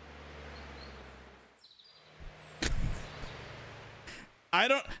 I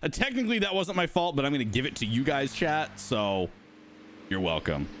don't, technically that wasn't my fault, but I'm going to give it to you guys, chat. So you're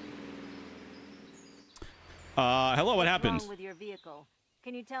welcome. Hello, what happened? What's wrong with your vehicle?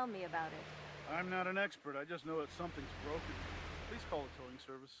 Can you tell me about it? I'm not an expert. I just know that something's broken. Please call a towing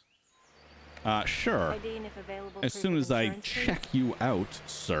service. Sure. ID if available, As proof soon of as I insurance, please. check you out,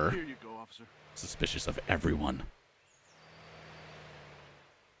 sir. Here you go, officer. Suspicious of everyone.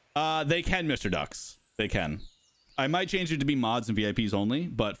 They can, Mr. Ducks. They can. I might change it to be mods and VIPs only,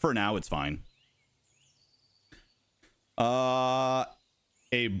 but for now it's fine.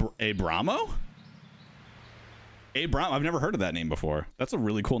 Abramo? I've never heard of that name before. That's a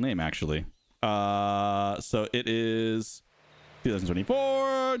really cool name, actually. So it is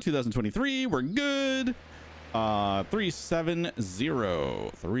 2024, 2023. We're good. 370.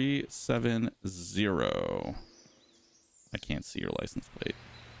 370. I can't see your license plate.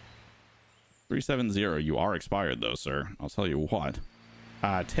 370. You are expired, though, sir. I'll tell you what.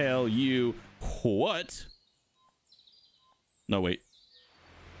 I tell you what. No, wait.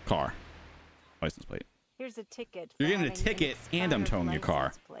 Car. License plate. Here's a ticket. You're getting a ticket and I'm towing your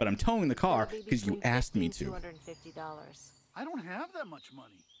car. But I'm towing the car because you asked me to. $250. I don't have that much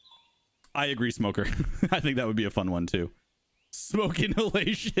money. I agree, Smoker. I think that would be a fun one, too. Smoke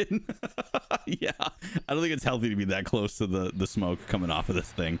inhalation. Yeah. I don't think it's healthy to be that close to the smoke coming off of this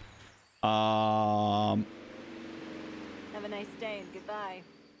thing. Have a nice day and goodbye.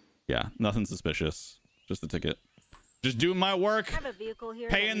 Yeah, nothing suspicious. Just the ticket. Just doing my work. I have a vehicle here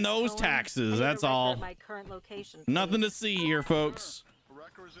Paying those taxes. That's all. My current location, Nothing to see here, folks. A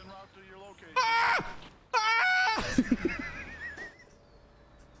wrecker is en route to your location. Ah! Ah!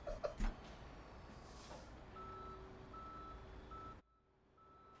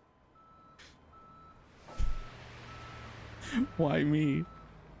 Why me?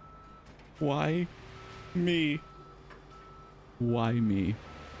 Why me? Why me?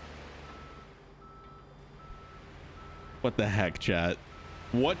 What the heck, chat?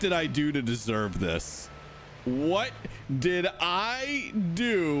 What did I do to deserve this? What did I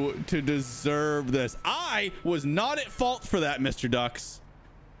do to deserve this? I was not at fault for that, Mr. Ducks.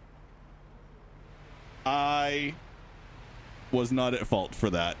 I was not at fault for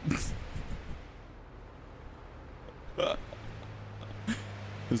that.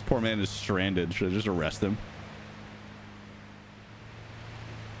 This poor man is stranded. Should I just arrest him?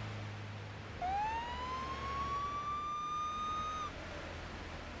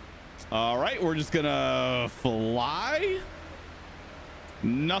 All right, we're just gonna fly.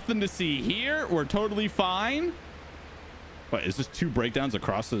 Nothing to see here. We're totally fine. What is this? 2 breakdowns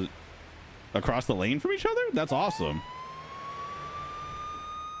across the lane from each other? That's awesome.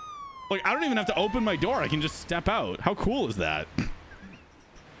 Like, I don't even have to open my door. I can just step out. How cool is that?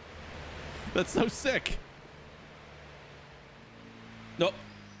 That's so sick. Nope.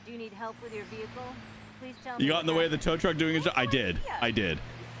 Do you need help with your vehicle? Please tell me. You got in the way of the tow truck doing his job? I did. I did.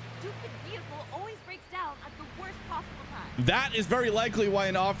 Stupid vehicle always breaks down at the worst possible time. That is very likely why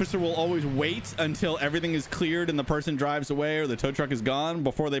an officer will always wait until everything is cleared and the person drives away or the tow truck is gone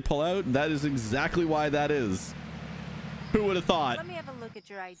before they pull out. That is exactly why that is. Who would have thought? Let me have a look at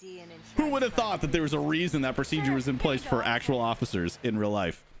your ID and insurance. Who would have thought that there was a reason that procedure was in place for actual officers in real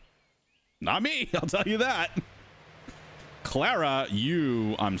life? Not me, I'll tell you that. Clara,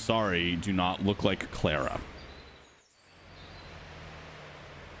 you, I'm sorry, do not look like Clara.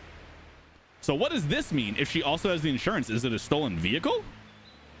 So what does this mean? If she also has the insurance, is it a stolen vehicle?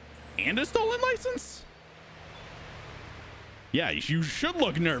 And a stolen license? Yeah, you should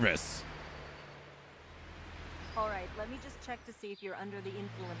look nervous. All right, let me just check to see if you're under the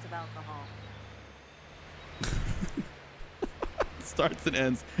influence of alcohol. Starts and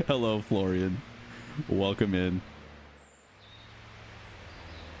ends. Hello, Florian. Welcome in.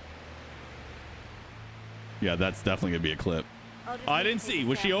 Yeah, that's definitely gonna be a clip. Oh, I didn't see.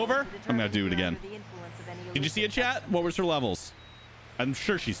 Was she over? I'm gonna do it again. Did you see it, chat? What was her levels? I'm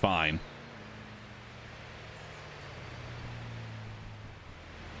sure she's fine.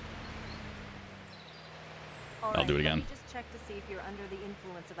 I'll do it again. Just check to see if you're under the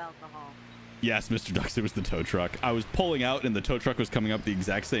influence of alcohol. Yes, Mr. Dux, it was the tow truck. I was pulling out and the tow truck was coming up the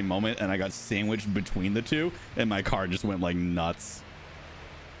exact same moment and I got sandwiched between the two and my car just went like nuts.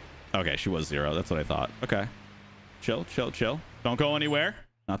 Okay, she was 0. That's what I thought. Okay. Chill, chill, chill. Don't go anywhere.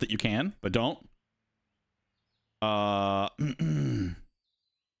 Not that you can, but don't. Yeah,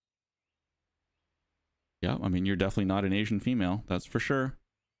 I mean, you're definitely not an Asian female. That's for sure.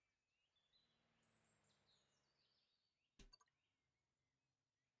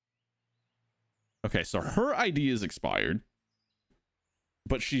 Okay, so her ID is expired,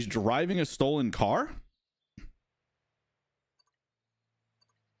 but she's driving a stolen car?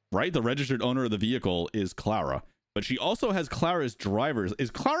 Right? The registered owner of the vehicle is Clara, but she also has Clara's drivers. Is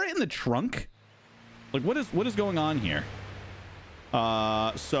Clara in the trunk? Like, what is going on here?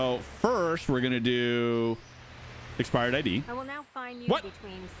 So first we're going to do expired ID. I will now fine you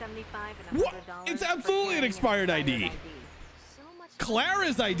between $75 and $100. What? It's absolutely an expired ID.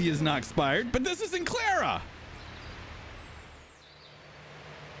 Clara's ID is not expired, but this isn't Clara.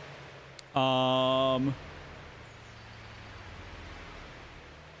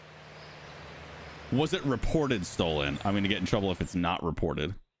 Was it reported stolen? I'm going to get in trouble if it's not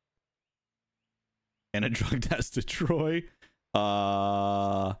reported. And a drug test to Troy.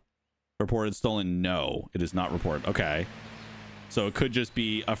 Reported stolen? No, it is not reported. Okay. So it could just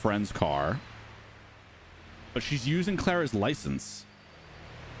be a friend's car. But she's using Clara's license.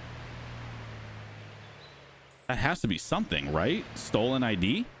 That has to be something, right? Stolen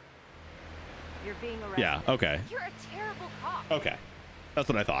ID? You're being arrested. Yeah, okay. You're a terrible cop. Okay. That's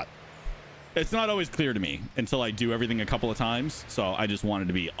what I thought. It's not always clear to me until I do everything a couple of times. So I just wanted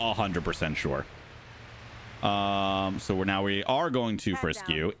to be 100% sure. So we are going to frisk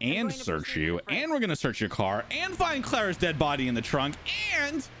you and search you, and we're going to search your car and find Clara's dead body in the trunk.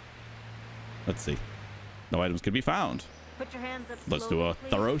 And let's see. No items could be found. Put your hands up. Let's do a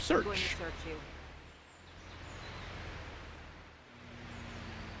thorough search.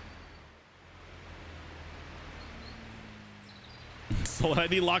 So I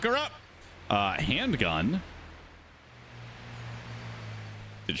need lock her up. Handgun.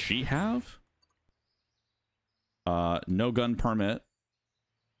 Did she have? No gun permit.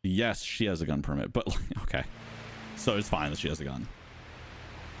 Yes, she has a gun permit, but okay. So it's fine that she has a gun.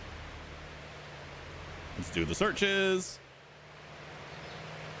 Let's do the searches.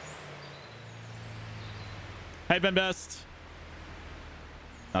 Hey, Ben Best.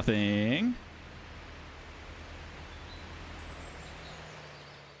 Nothing.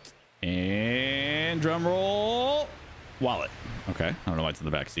 And drum roll. Wallet. Okay. I don't know why it's in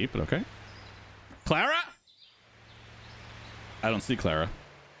the back seat, but okay. Clara? I don't see Clara.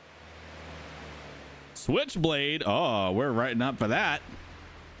 Switchblade. Oh, we're writing up for that.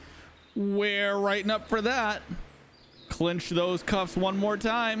 We're writing up for that. Clinch those cuffs one more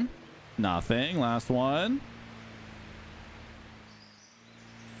time. Nothing. Last one.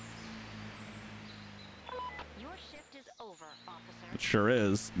 Your shift is over, officer. It sure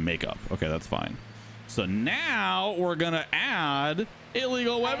is. Makeup. Okay, that's fine. So now we're gonna add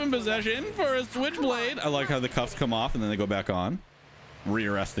illegal weapon possession for a switchblade. I like how the cuffs come off and then they go back on.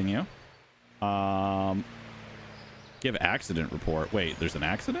 Rearresting you. Give accident report. Wait, there's an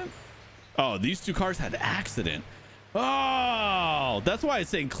accident? Oh, these two cars had an accident. Oh, that's why it's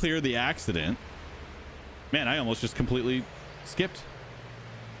saying clear the accident. Man, I almost just completely skipped.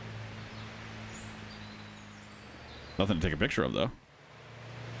 Nothing to take a picture of, though.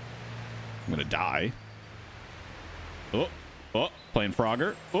 I'm gonna die. Oh, playing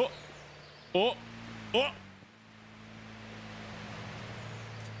Frogger. Oh.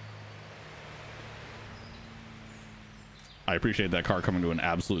 I appreciate that car coming to an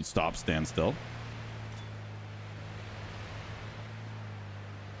absolute stop standstill.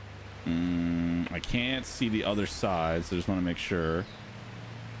 I can't see the other side, so I just want to make sure.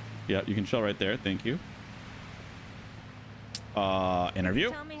 Yeah, you can chill right there. Thank you. Interview.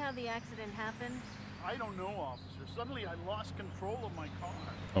 Tell me how the accident happened. I don't know, officer. Suddenly I lost control of my car.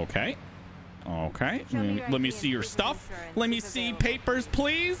 Okay. Let me see your stuff. Let me see papers,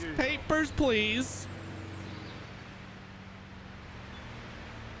 please. Papers, please.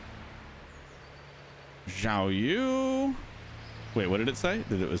 Zhao Yu. Wait, what did it say?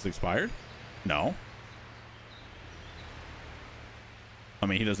 That it was expired? No. I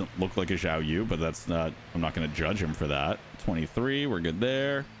mean, he doesn't look like a Zhao Yu, but that's not, I'm not going to judge him for that. 23, we're good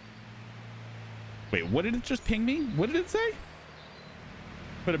there. Wait, what did it just ping me? What did it say?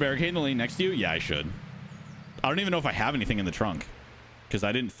 Put a barricade in the lane next to you? Yeah, I should. I don't even know if I have anything in the trunk because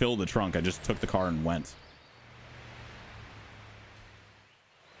I didn't fill the trunk. I just took the car and went.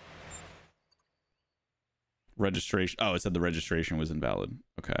 Registration. Oh, it said the registration was invalid.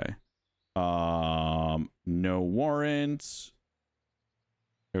 Okay. No warrant.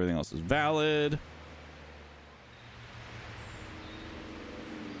 Everything else is valid.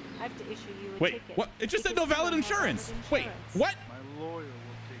 I have to issue you a Wait, ticket. what? It just said no valid insurance. Wait, what? My lawyer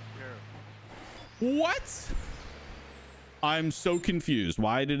will take care of it. What? I'm so confused.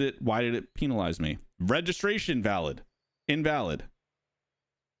 Why did it penalize me? Registration valid. Invalid.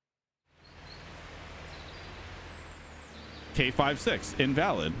 K56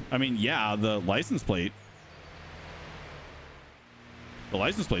 invalid. I mean, yeah, the license plate's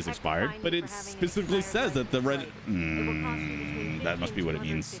expired, but it specifically says that the red. That must be what it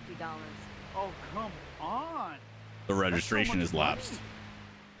means. Oh, come on. The registration is lapsed.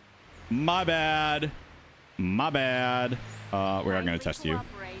 My bad. My bad. We are going to test you.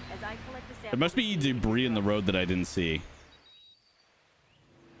 There must be debris in the road that I didn't see.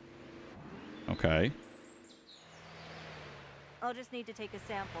 Okay. I'll just need to take a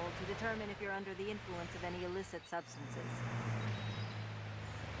sample to determine if you're under the influence of any illicit substances.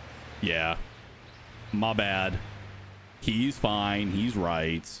 Yeah. My bad. He's fine. He's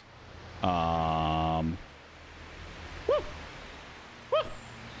right. Woo! Woo!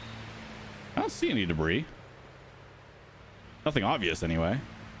 I don't see any debris. Nothing obvious anyway.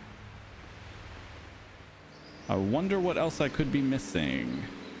 I wonder what else I could be missing.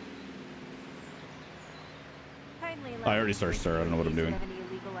 I already searched her. I don't know what I'm doing.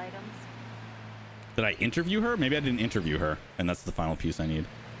 Did I interview her? Maybe I didn't interview her, and that's the final piece I need.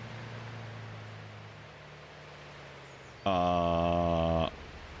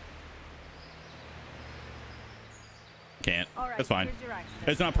 Can't. That's fine.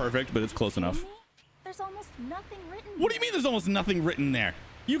 It's not perfect, but it's close enough. There's almost nothing written. What do you mean there's almost nothing written there?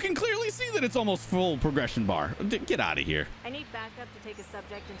 You can clearly see that it's almost full progression bar. Get out of here. I need backup to take a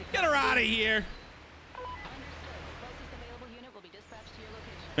subject into Get her out of here.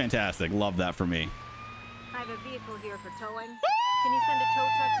 Fantastic. Love that for me. I have a vehicle here for towing. Can you send a tow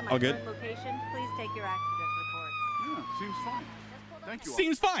truck to my current location? Please take your accident report. Yeah, seems fine. Thank you.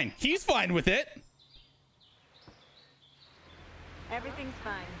 Seems fine. He's fine with it. Everything's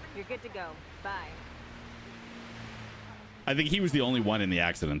fine. You're good to go. Bye. I think he was the only one in the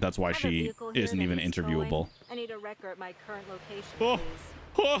accident. That's why she isn't even interviewable. I need a record at my current location,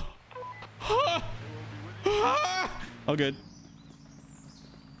 please. Oh, good.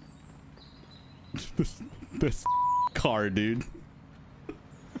 This car, dude.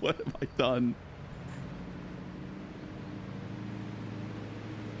 What have I done?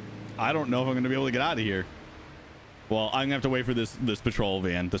 I don't know if I'm going to be able to get out of here. Well, I'm going to have to wait for this patrol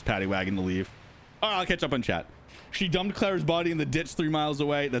van, this paddy wagon to leave. Oh, I'll catch up on chat. She dumped Claire's body in the ditch 3 miles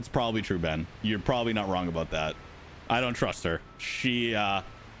away. That's probably true, Ben. You're probably not wrong about that. I don't trust her. She, yeah.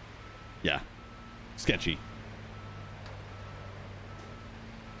 Sketchy.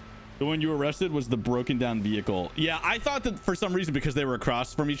 The one you arrested was the broken down vehicle. Yeah, I thought that for some reason, because they were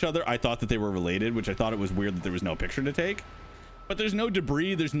across from each other, I thought that they were related, which I thought it was weird that there was no picture to take. But there's no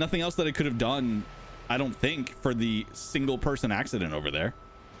debris. There's nothing else that I could have done. I don't think, for the single person accident over there.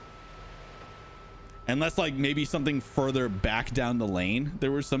 Unless like maybe something further back down the lane,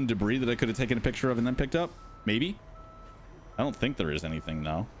 there was some debris that I could have taken a picture of and then picked up. Maybe. I don't think there is anything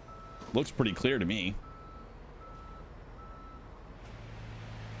though. Looks pretty clear to me.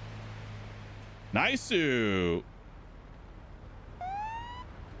 Nice. Me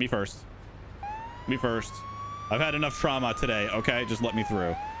first. Me first. I've had enough trauma today. Okay, just let me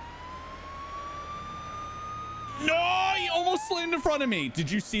through. No, he almost slammed in front of me. Did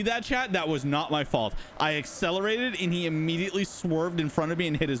you see that, chat? That was not my fault. I accelerated and he immediately swerved in front of me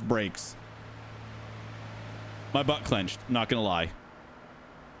and hit his brakes. My butt clenched, not gonna lie.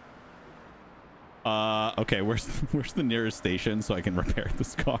 Okay, where's the nearest station so I can repair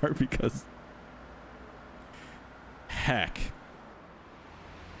this car? Because heck.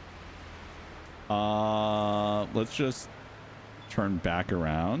 Let's just turn back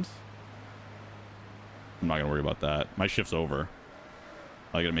around. I'm not gonna worry about that. My shift's over.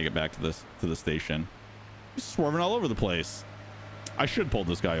 I gotta make it back to the station. He's swerving all over the place. I should pull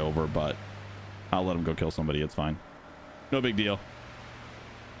this guy over, but I'll let him go kill somebody. It's fine. No big deal.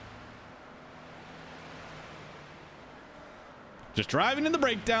 Just driving in the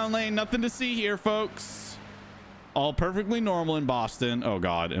breakdown lane. Nothing to see here, folks. All perfectly normal in Boston. Oh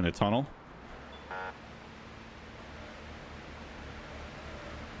God, in a tunnel.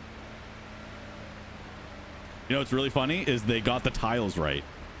 You know what's really funny is they got the tiles right.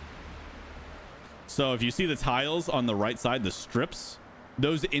 So if you see the tiles on the right side, the strips,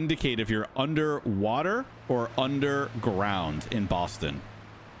 those indicate if you're underwater or underground in Boston.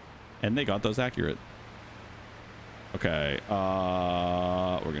 And they got those accurate. Okay,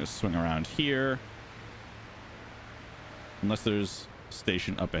 we're gonna swing around here. Unless there's a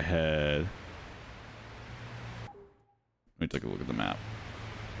station up ahead. Let me take a look at the map.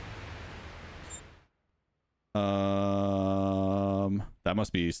 That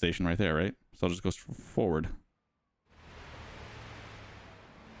must be a station right there, right? So I'll just go forward.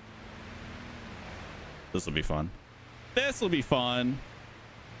 This will be fun. This will be fun.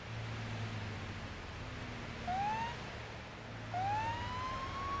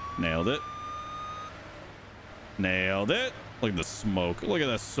 Nailed it. Nailed it. Look at the smoke. Look at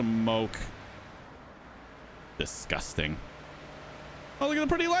the smoke. Disgusting. Oh, look at the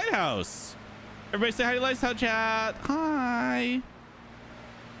pretty lighthouse. Everybody say hi to Lighthouse chat. Hi.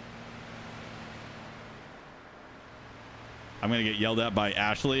 I'm going to get yelled at by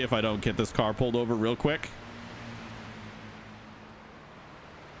Ashley if I don't get this car pulled over real quick.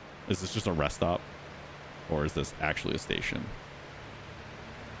 Is this just a rest stop? Or is this actually a station?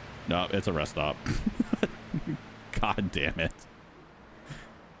 No, it's a rest stop. God damn it.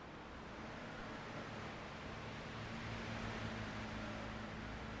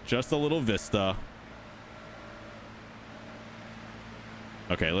 Just a little vista.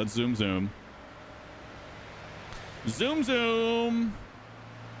 Okay, let's zoom. Zoom. So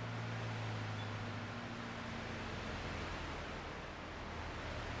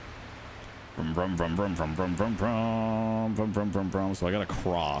I gotta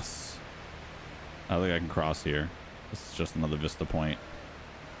cross. I don't think I can cross here. This is just another vista point.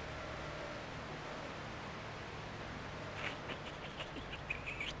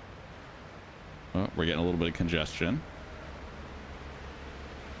 Oh, we're getting a little bit of congestion.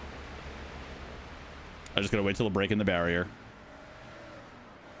 I just gotta wait till the break in the barrier.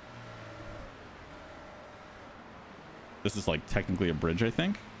 This is like technically a bridge, I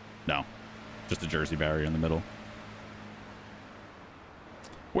think. No, just a Jersey barrier in the middle.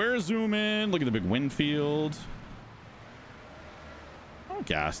 We're zooming. Look at the big wind field. Oh,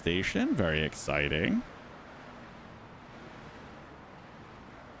 gas station. Very exciting.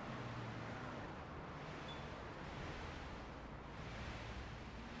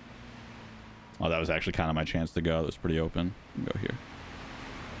 Oh, that was actually kind of my chance to go. It was pretty open. Go here.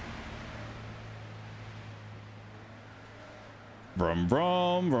 Vroom,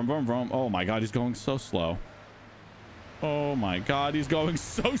 vroom, vroom, vroom, vroom. Oh my God, he's going so slow. Oh my God, he's going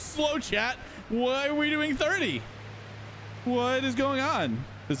so slow, chat. Why are we doing 30? What is going on?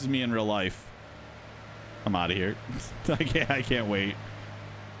 This is me in real life. I'm out of here. I can't wait.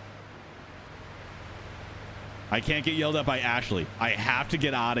 I can't get yelled at by Ashley. I have to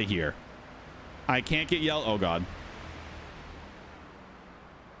get out of here. I can't get yelled. Oh God.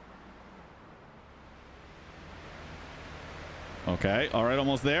 Okay. All right.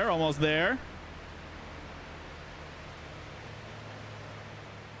 Almost there. Almost there.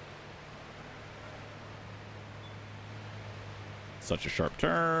 Such a sharp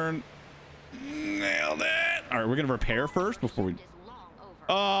turn. Nailed it. All right. We're going to repair first before we...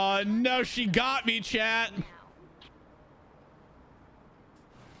 Oh, no, she got me, chat.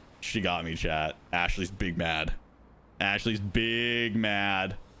 She got me, chat. Ashley's big mad. Ashley's big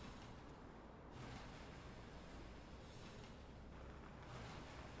mad.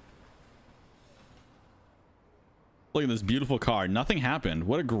 Look at this beautiful car. Nothing happened.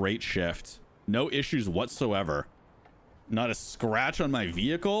 What a great shift. No issues whatsoever. Not a scratch on my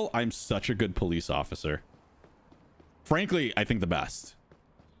vehicle. I'm such a good police officer. Frankly, I think the best.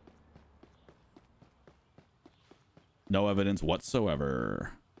 No evidence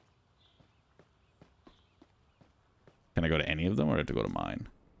whatsoever. Can I go to any of them, or do I have to go to mine?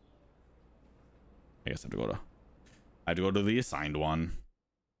 I guess I have to go to the assigned one.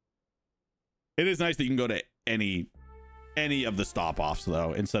 It is nice that you can go to any of the stop-offs,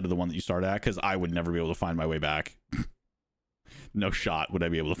 though, instead of the one that you start at, because I would never be able to find my way back. No shot would I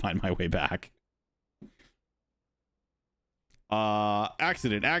be able to find my way back.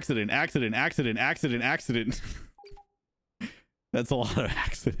 Accident. That's a lot of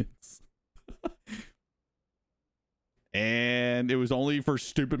accidents. And it was only for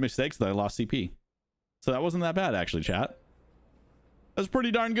stupid mistakes that I lost CP. So that wasn't that bad, actually, chat. That's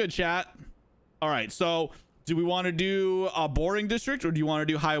pretty darn good, chat. All right, so do we want to do a boring district, or do you want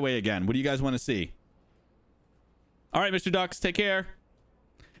to do highway again? What do you guys want to see? All right, Mr. Ducks, take care.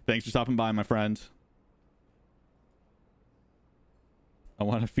 Thanks for stopping by, my friend. I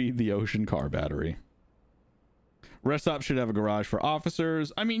want to feed the ocean car battery. Rest stop should have a garage for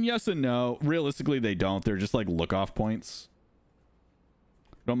officers. I mean, yes and no. Realistically, they don't. They're just like look-off points.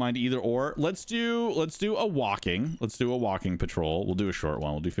 Don't mind either or. Let's do a walking. Let's do a walking patrol. We'll do a short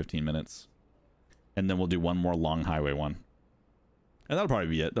one. We'll do 15 minutes. And then we'll do one more long highway one. And that'll probably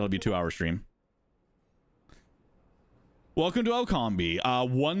be it. That'll be a 2-hour stream. Welcome to El Combi.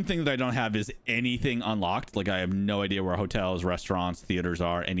 One thing that I don't have is anything unlocked. Like, I have no idea where hotels, restaurants, theaters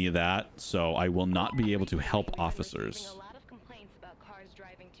are, any of that. So I will not be able to help officers. A lot of complaints about cars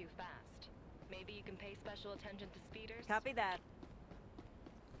driving too fast. Maybe you can pay special attention to speeders. Copy that.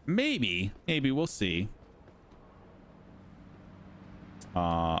 Maybe we'll see.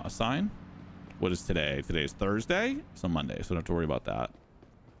 Assign. What is today? Today is Thursday, so Monday, so don't have to worry about that.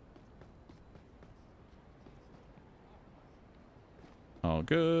 All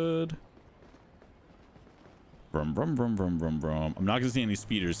good. Vroom, vroom, vroom, vroom, vroom, vroom. I'm not gonna see any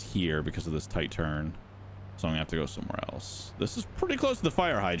speeders here because of this tight turn, so I'm gonna have to go somewhere else. This is pretty close to the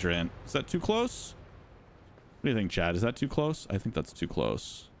fire hydrant. Is that too close? What do you think, Chad? Is that too close? I think that's too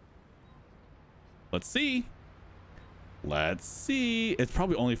close. Let's see. Let's see. It's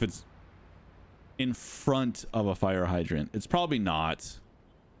probably only if it's in front of a fire hydrant. It's probably not.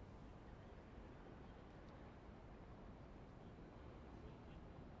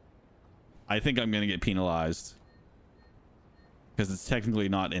 I think I'm going to get penalized because it's technically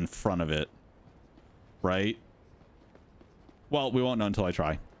not in front of it, right? Well, we won't know until I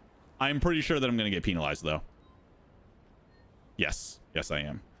try. I'm pretty sure that I'm going to get penalized, though. Yes. Yes, I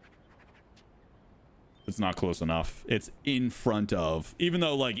am. It's not close enough. It's in front of, even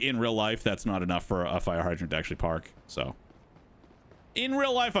though, like, in real life, that's not enough for a fire hydrant to actually park. So in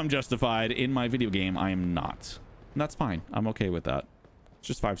real life, I'm justified. In my video game, I am not. And that's fine. I'm okay with that. It's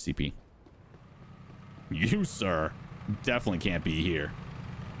just 5 CP. You, sir, definitely can't be here.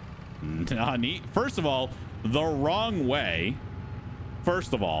 First of all, the wrong way.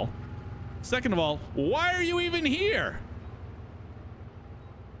 First of all. Second of all, why are you even here?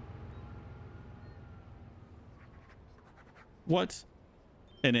 What?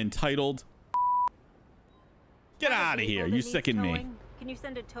 An entitled... Get out of here. You sicken me. Can you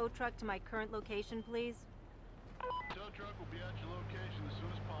send a tow truck to my current location, please? Tow truck will be at your location as soon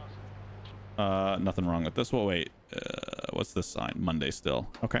as possible. Nothing wrong with this. Well, wait. What's this sign? Monday still.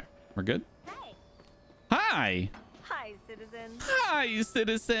 Okay. We're good. Hey. Hi. Hi, citizen. Hi,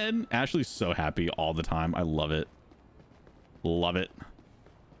 citizen. Ashley's so happy all the time. I love it. Love it.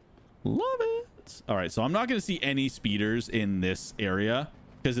 Love it. All right. So I'm not going to see any speeders in this area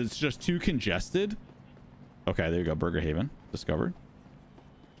because it's just too congested. Okay. There you go. Burger Haven. Discovered.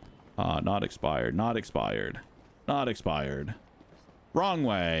 Not expired. Not expired. Not expired. Wrong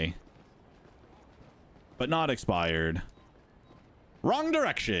way. But not expired. Wrong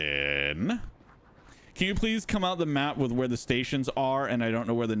direction. Can you please come out the map with where the stations are? And I don't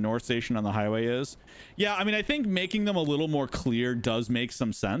know where the north station on the highway is. Yeah, I mean, I think making them a little more clear does make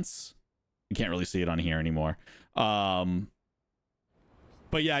some sense. You can't really see it on here anymore. But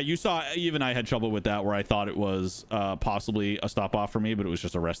yeah, you saw, even I had trouble with that where I thought it was possibly a stop off for me, but it was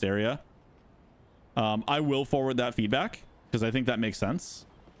just a rest area. I will forward that feedback because I think that makes sense.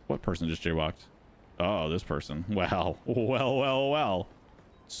 What person just jaywalked? Oh, this person. Well.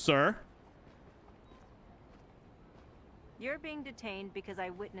 Sir? You're being detained because I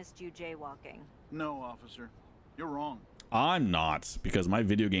witnessed you jaywalking. No, officer. You're wrong. I'm not, because my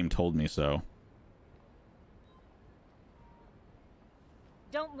video game told me so.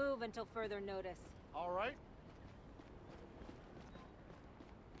 Don't move until further notice. All right.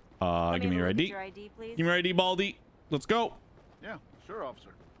 Give me your ID. Your ID, please. Give me your ID, Baldy. Let's go. Yeah, sure, officer.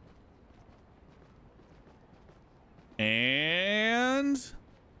 And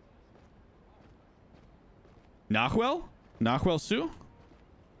Nahuel Sue.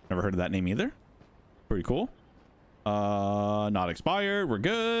 Never heard of that name either. Pretty cool. Not expired. We're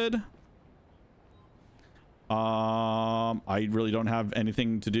good. I really don't have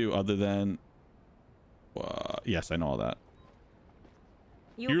anything to do other than yes, I know all that.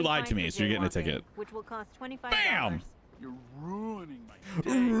 You lied to me, so you're getting a ticket. Which will cost $25. Bam! You're ruining my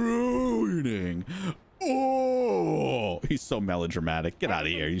day. Ruining. Oh, he's so melodramatic. Get out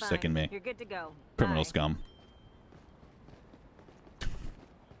of here. You sicking me. You're good to go. Criminal Bye. scum.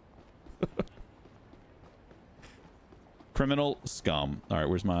 Criminal scum. All right,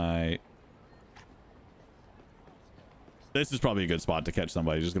 where's my... This is probably a good spot to catch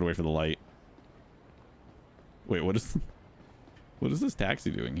somebody. Just gonna wait for the light. Wait, what is this taxi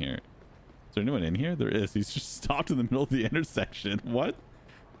doing here? Is there anyone in here? There is. He's just stopped in the middle of the intersection. What?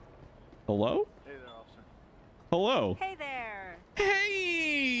 Hello? Hey there, officer. Hello. Hey there.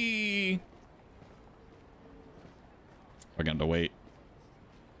 Hey. We're gonna have to wait.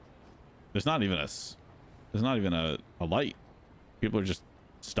 There's not even a light. People are just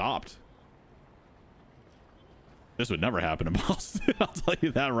stopped. This would never happen in Boston. I'll tell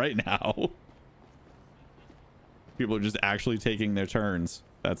you that right now. People are just actually taking their turns.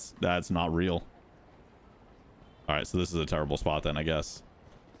 That's not real. All right, so this is a terrible spot then, I guess.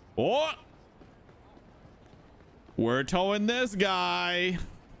 Oh, we're towing this guy.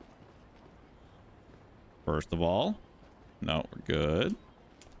 First of all, no, we're good.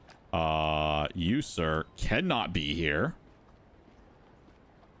 You, sir, cannot be here.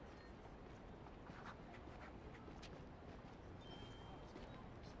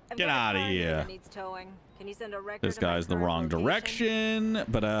 Get out of here. Can you send a record This guy's the wrong direction,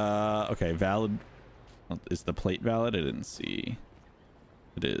 but okay, valid. Is the plate valid? I didn't see.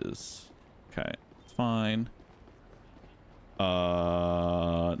 It is. Okay, it's fine.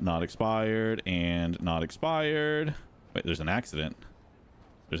 Not expired and not expired. Wait, there's an accident.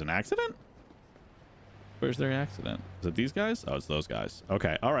 There's an accident? Where's their accident? Is it these guys? Oh, it's those guys.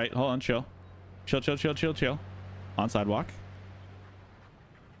 Okay, all right, hold on, chill. Chill. On sidewalk.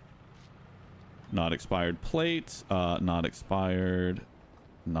 Not expired plate. Not expired,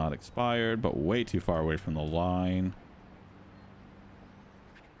 but way too far away from the line.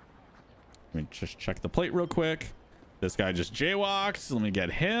 Let me just check the plate real quick. This guy just jaywalked. Let me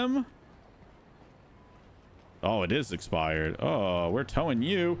get him. Oh, it is expired. Oh, we're towing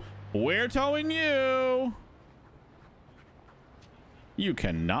you. We're towing you. You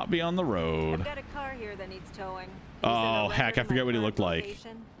cannot be on the road. I've got a car here that needs towing. Oh, heck, I forget what he looked like.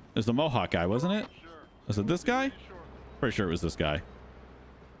 It was the Mohawk guy, wasn't it? Was it this guy? Pretty sure it was this guy.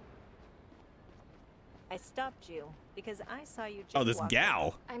 I stopped you because I saw you. Oh, this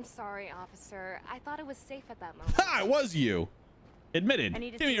gal. I'm sorry, officer. I thought it was safe at that moment. Ha! It was you. Admitted.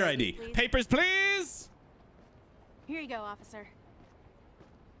 Give me your ID. please. Papers, please. Here you go, officer.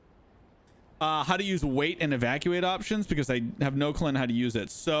 How to use wait and evacuate options, because I have no clue on how to use it.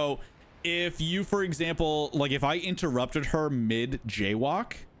 So if you, for example, like if I interrupted her mid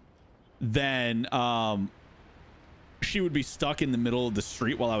jaywalk, then she would be stuck in the middle of the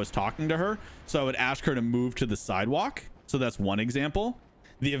street while I was talking to her. So I would ask her to move to the sidewalk. So that's one example.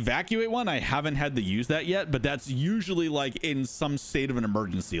 The evacuate one, I haven't had to use that yet, but that's usually like in some state of an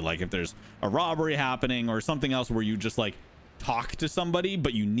emergency, like if there's a robbery happening or something else where you just like talk to somebody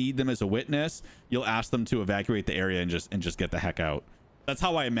but you need them as a witness, you'll ask them to evacuate the area and just get the heck out. That's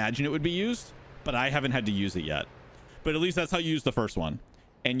how I imagine it would be used, but I haven't had to use it yet. But at least that's how you use the first one.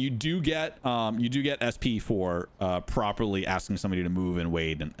 And you do get SP for properly asking somebody to move and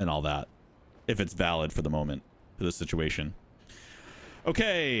wait and all that, if it's valid for the moment for this situation.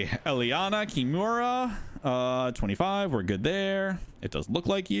 Okay, Eliana Kimura, 25, we're good there. It does look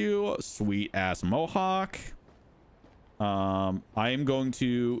like you. Sweet ass Mohawk. I am going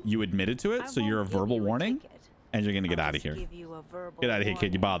to, you admitted to it, so you're a verbal warning, and you're gonna get out of here. Get out of here,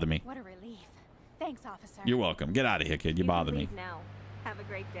 kid, you bother me. What a relief. Thanks, officer. You're welcome. Get out of here, kid, you bother me. Now. Have a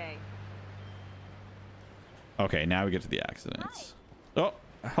great day. Okay, now we get to the accidents. Oh,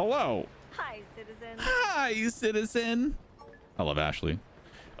 hello. Hi, citizen. Hi, citizen. I love Ashley.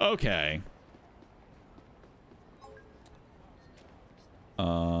 Okay.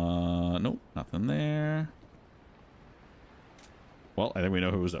 Nope, nothing there. Well, I think we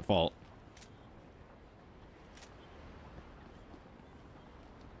know who was at fault.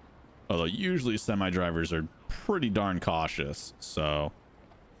 Although usually semi-drivers are pretty darn cautious, so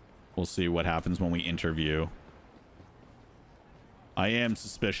we'll see what happens when we interview. I am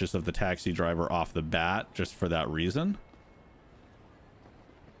suspicious of the taxi driver off the bat, just for that reason.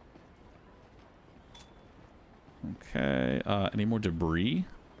 Okay, any more debris?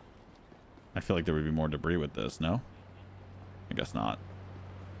 I feel like there would be more debris with this, no? I guess not.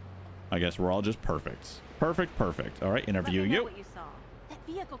 I guess we're all just perfect. Perfect, perfect. All right, interview you. What you saw. That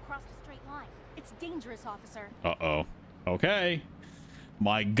vehicle crossed a straight line. It's dangerous, officer. Uh-oh. Okay.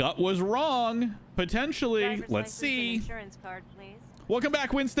 My gut was wrong. Potentially. Driver's Let's license see. and insurance card, please. Welcome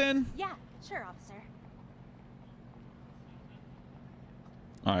back, Winston. Yeah, sure, officer.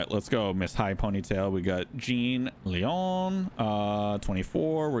 All right, let's go. Miss High Ponytail. We got Jean Leon.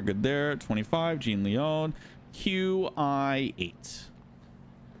 24. We're good there. 25. Jean Leon. QI8.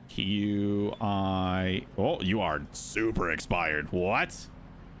 QI. Oh, you are super expired. What?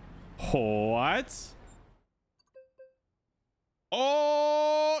 What?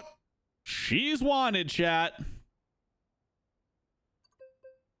 Oh, she's wanted, chat.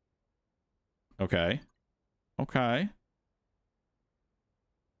 Okay. Okay.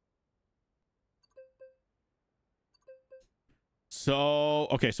 So,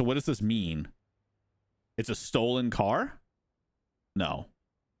 okay, so what does this mean? It's a stolen car? No.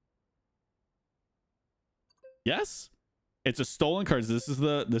 Yes? It's a stolen car. This is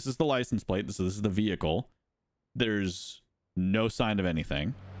the license plate. This is the vehicle. There's no sign of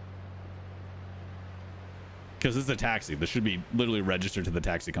anything. Because this is a taxi. This should be literally registered to the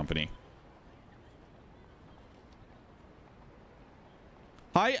taxi company.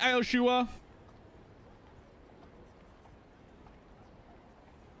 Hi, Ayoshua.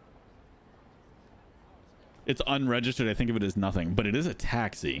 It's unregistered. I think of it as nothing, but it is a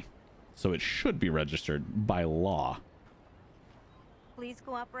taxi, so it should be registered by law. Please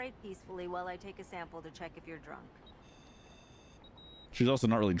cooperate peacefully while I take a sample to check if you're drunk. She's also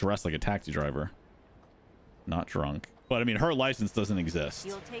not really dressed like a taxi driver. Not drunk. But I mean, her license doesn't exist.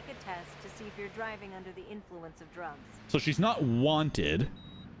 You'll take a test to see if you're driving under the influence of drugs. So she's not wanted.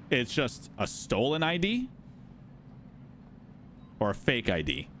 It's just a stolen ID or a fake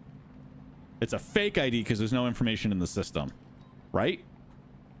ID. It's a fake ID because there's no information in the system, right?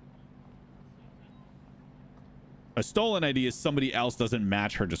 A stolen ID is somebody else doesn't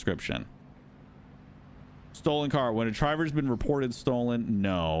match her description. Stolen car. When a driver's been reported stolen,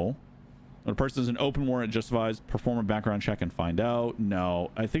 no. When a person has an open warrant, justifies, perform a background check and find out.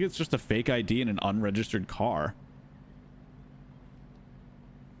 No. I think it's just a fake ID in an unregistered car.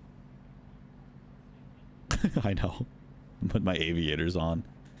 I know. Put my aviators on.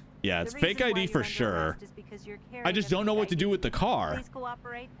 Yeah, it's fake ID for sure. I just don't know what to do with the car. Please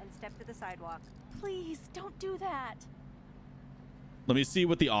cooperate and step to the sidewalk. Please, don't do that. Let me see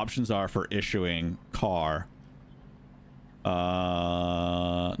what the options are for issuing car.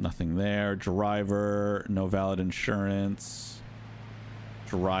 Nothing there. Driver, no valid insurance.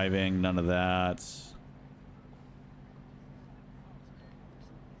 Driving, none of that.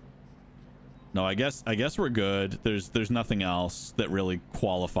 No, I guess we're good. There's nothing else that really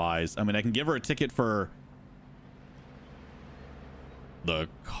qualifies. I mean, I can give her a ticket for the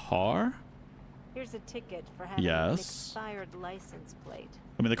car. Here's a ticket for having an expired license plate.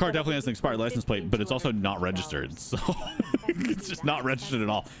 I mean, the car definitely has an expired license plate, but it's also not registered. So it's just not registered at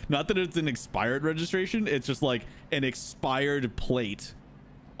all. Not that it's an expired registration. It's just like an expired plate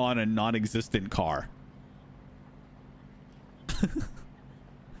on a non-existent car.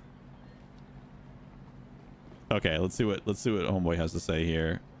 Okay, let's see what homeboy has to say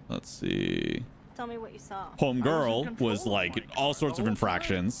here. Let's see. Tell me what you saw. Homegirl was like all sorts of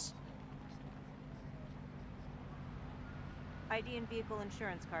infractions. ID and vehicle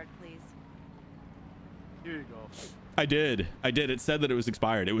insurance card, please. Here you go. I did. It said that it was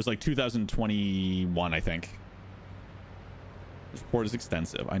expired. It was like 2021, I think. This report is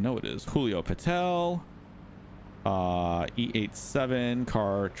extensive. I know it is. Julio Patel. E87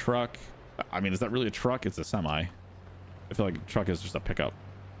 car truck. I mean, is that really a truck? It's a semi. I feel like a truck is just a pickup.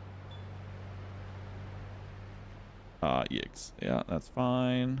 EX. Yeah, that's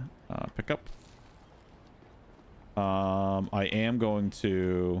fine. Pickup. I am going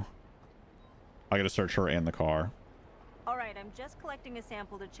to... I gotta search her and the car. All right, I'm just collecting a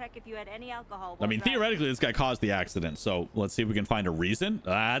sample to check if you had any alcohol. I mean, theoretically, this guy caused the accident, so let's see if we can find a reason.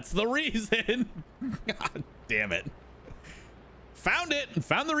 That's the reason. God damn it. Found it.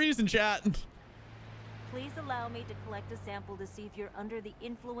 Found the reason, chat. Please allow me to collect a sample to see if you're under the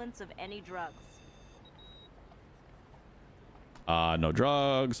influence of any drugs. No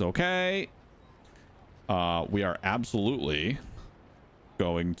drugs. Okay. We are absolutely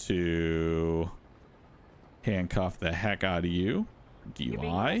going to handcuff the heck out of you. You're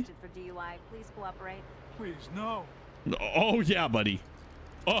being DUI. arrested for DUI. Please cooperate. Please, no. Oh yeah, buddy.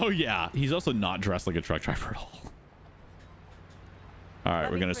 Oh yeah. He's also not dressed like a truck driver at all. All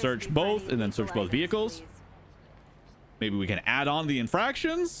right, we're gonna search both and then search both vehicles. Please. Maybe we can add on the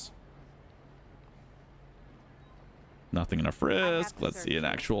infractions. Nothing in a frisk. Let's see an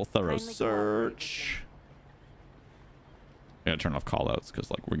actual thorough search. I'm gonna turn off callouts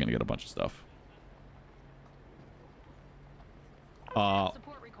because like we're gonna get a bunch of stuff.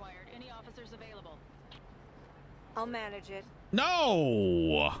 Support required. Any officers available? I'll manage it.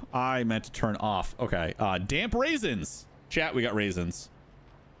 No, I meant to turn off. Okay. Damp raisins. Chat, we got raisins.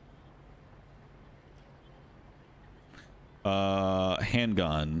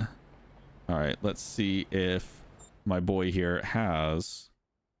 Handgun. All right, let's see if my boy here has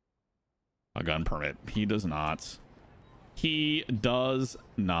a gun permit. He does not. He does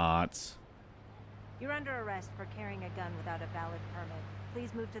not. You're under arrest for carrying a gun without a valid permit.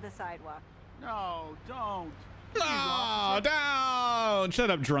 Please move to the sidewalk. No, don't. No, down. Shut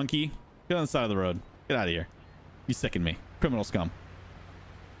up, drunkie. Get on the side of the road. Get out of here. You sicken me. Criminal scum.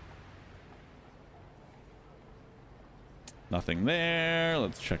 Nothing there.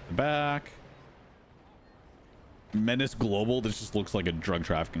 Let's check the back. Menace Global. This just looks like a drug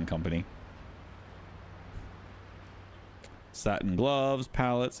trafficking company. Satin gloves,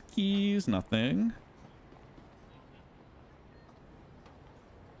 pallets, keys, nothing.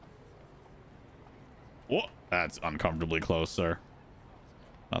 Whoa, that's uncomfortably close, sir.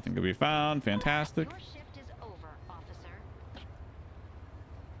 Nothing could be found. Fantastic. Your shift is over, officer.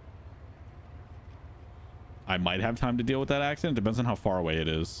 I might have time to deal with that accident. Depends on how far away it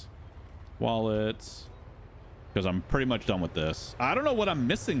is. Wallet. Because I'm pretty much done with this. I don't know what I'm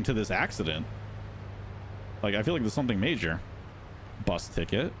missing to this accident. Like, I feel like there's something major. Bus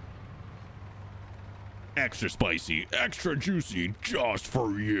ticket. Extra spicy, extra juicy, just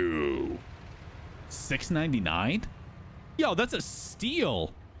for you. $6.99? Yo, that's a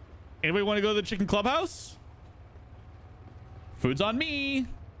steal. Anybody want to go to the Chicken Clubhouse? Food's on me.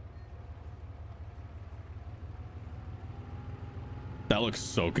 That looks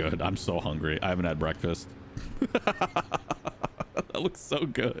so good. I'm so hungry. I haven't had breakfast. That looks so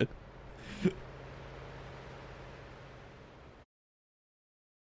good.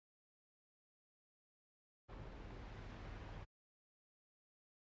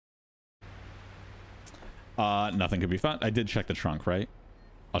 Nothing could be found. I did check the trunk, right?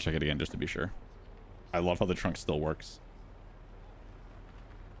 I'll check it again just to be sure. I love how the trunk still works.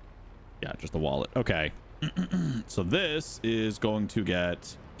 Yeah, just the wallet. Okay. So this is going to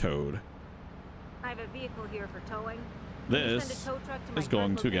get towed. I have a vehicle here for towing. This is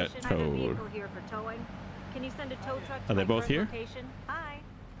going to get towed. I have a vehicle here for towing. Can you send a tow truck to Are they my both current here? location? Hi.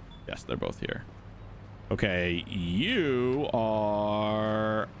 Yes, they're both here. Okay, you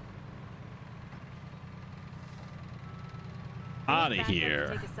are out of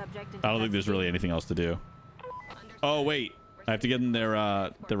here. I don't think there's really anything else to do. Oh wait, I have to get in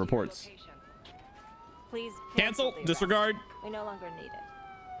their reports. Please Cancel. the Disregard. arrest. We no longer need it.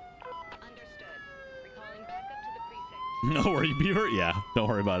 Understood. Recalling back up to the precinct. No worry, Beaver. Yeah, don't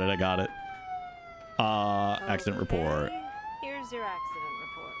worry about it. I got it. Accident report. Okay, here's your accident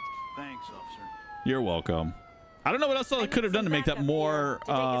report. Thanks, officer. You're welcome. I don't know what else I could have done to make that more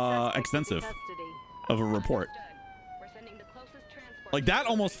extensive of a report. We're sending the closest transport. Like that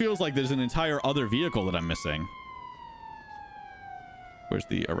almost feels like there's an entire other vehicle that I'm missing. Where's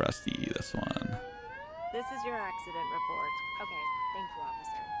the arrestee? This one. This is your accident report. Okay, thank you,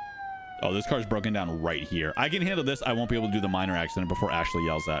 officer. Oh, this car's broken down right here. I can handle this. I won't be able to do the minor accident before Ashley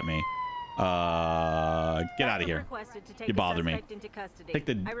yells at me. Get out of here. You bother me. Take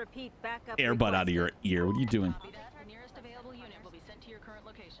the earbud out of your ear. What are you doing? The nearest available unit will be sent to your current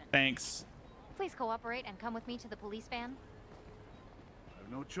location. Thanks. Please cooperate and come with me to the police van. I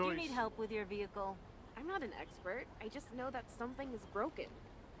have no Do choice. you need help with your vehicle? I'm not an expert. I just know that something is broken.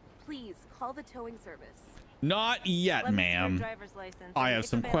 Please call the towing service. Not yet, Let me see your ma'am. driver's license. I And have if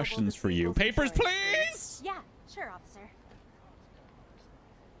some available, questions the for you. vehicle's Papers, insurance. please. Yeah, sure, officer.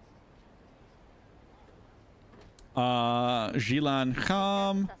 Jilan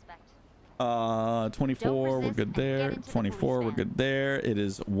Kham. Suspect. 24, we're good there. Get into the 24, police we're van. good there. It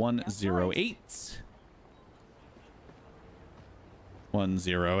is 108.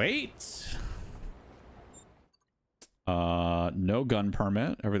 108. No gun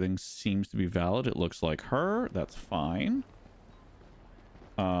permit. Everything seems to be valid. It looks like her. That's fine.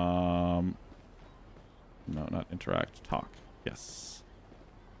 No, not interact. Talk. Yes.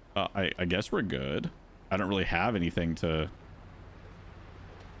 I guess we're good. I don't really have anything to...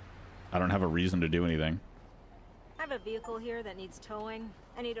 I don't have a reason to do anything. I have a vehicle here that needs towing.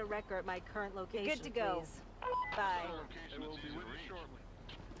 I need a record at my current location. You're good to go. Please. Bye.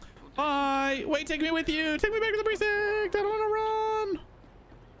 Bye. Wait, take me with you. Take me back to the precinct. I don't want to run.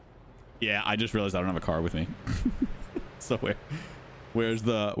 Yeah, I just realized I don't have a car with me. So where's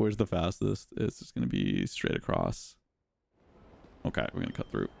the fastest? It's just gonna be straight across. Okay, we're gonna cut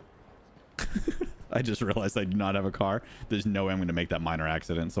through. I just realized I do not have a car. There's no way I'm gonna make that minor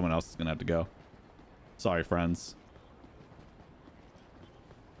accident. Someone else is gonna have to go. Sorry, friends.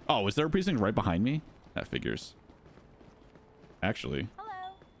 Oh, is there a precinct right behind me? That figures. Actually.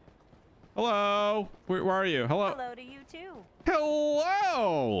 Hello. Hello. Where are you? Hello. Hello to you too.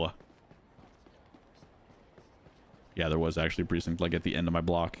 Hello. Yeah, there was actually a precinct like at the end of my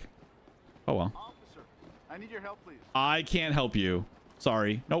block. Oh well. Officer, I need your help, please. I can't help you.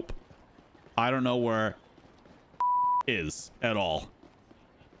 Sorry. Nope. I don't know where is at all.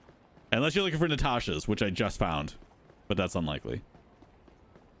 Unless you're looking for Natasha's, which I just found. But that's unlikely.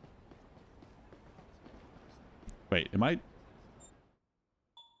 Wait, am I... Is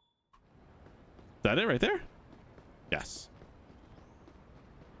that it right there? Yes.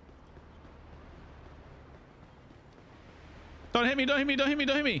 Don't hit me, don't hit me, don't hit me,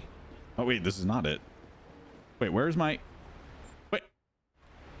 don't hit me. Oh, wait, this is not it. Wait, where's my... Wait.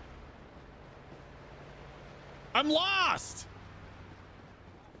 I'm lost!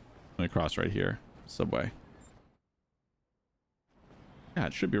 I'm gonna cross right here. Subway. Yeah,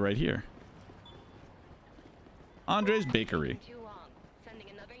 it should be right here. Andre's Bakery. Too long. Sending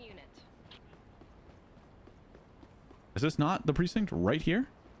another unit. Is this not the precinct right here?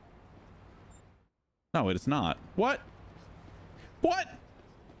 No, it's not. What? What?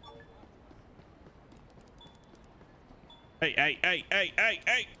 Hey, hey, hey, hey, hey,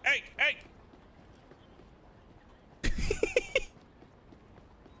 hey, hey, hey.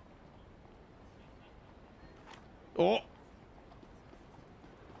 Oh.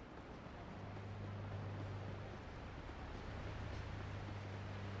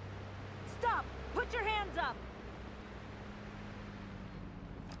 Stop! Put your hands up!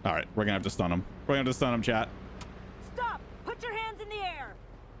 All right, we're gonna have to stun him. We're gonna have to stun him, chat. Stop! Put your hands in the air!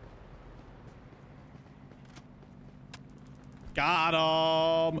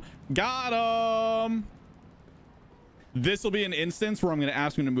 Got him! Got him! This will be an instance where I'm gonna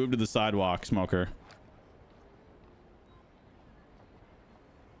ask him to move to the sidewalk, Smoker.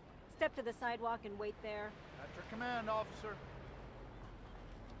 Step to the sidewalk and wait there. At your command, officer.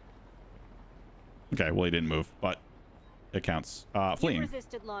 Okay, well, he didn't move, but it counts. You Fleeing.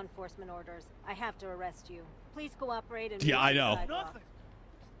 resisted law enforcement orders. I have to arrest you. Please cooperate and Yeah, move I to the know. sidewalk. Nothing.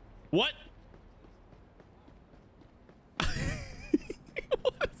 What?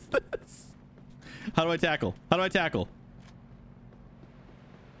 What's this? How do I tackle? How do I tackle?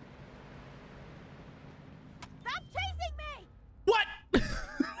 Stop chasing me! What?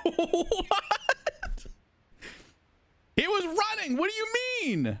 What? He was running. What do you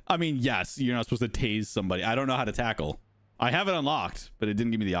mean? I mean, yes, you're not supposed to tase somebody. I don't know how to tackle. I have it unlocked, but it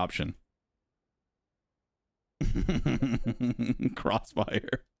didn't give me the option.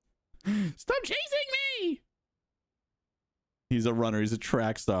 Crossfire. Stop chasing me. He's a runner. He's a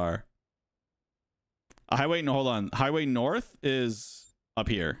track star. Highway, no, hold on. Highway North is up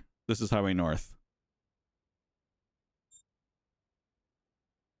here. This is Highway North.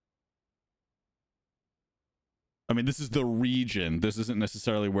 I mean, this is the region. This isn't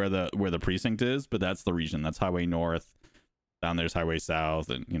necessarily where the precinct is, but that's the region. That's Highway North. Down there's Highway South,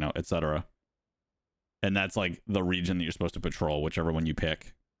 and you know, etc. And that's like the region that you're supposed to patrol, whichever one you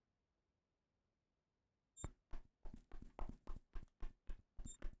pick.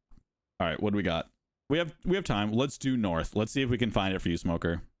 All right, what do we got? We have time. Let's do North. Let's see if we can find it for you,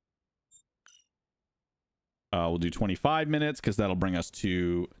 Smoker. We'll do 25 minutes because that'll bring us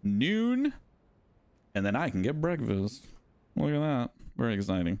to noon. And then I can get breakfast. Look at that. Very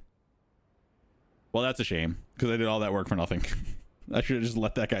exciting. Well, that's a shame because I did all that work for nothing. I should have just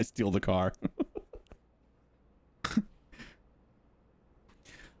let that guy steal the car.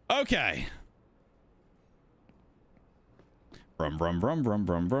 Okay. Brum, brum, brum, brum,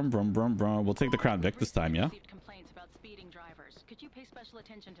 brum, brum, brum, brum, brum. We'll take the Crown Vic this time, yeah? Complaints about speeding drivers. Could you pay special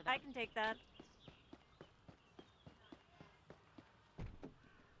attention to that? I can take that.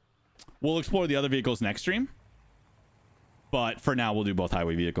 We'll explore the other vehicles next stream. But for now, we'll do both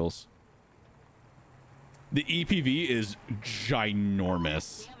highway vehicles. The EPV is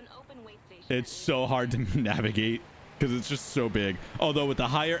ginormous. It's so hard to navigate because it's just so big. Although with the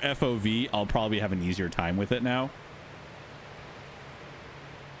higher FOV, I'll probably have an easier time with it now.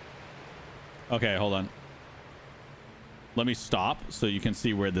 Okay, hold on. Let me stop so you can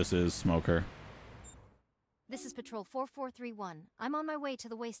see where this is, Smoker. This is Patrol 4431. I'm on my way to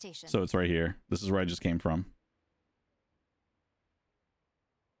the way station. So it's right here. This is where I just came from.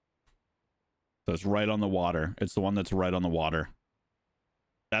 So it's right on the water. It's the one that's right on the water.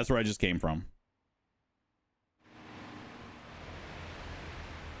 That's where I just came from.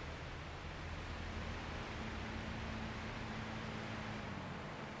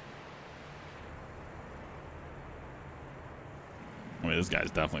 I mean, this guy's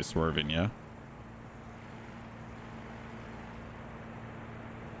definitely swerving, yeah.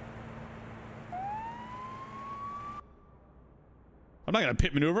 I'm not gonna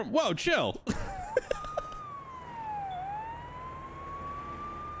pit maneuver. Whoa, chill.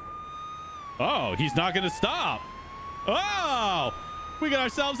 Oh, he's not gonna stop. Oh, we got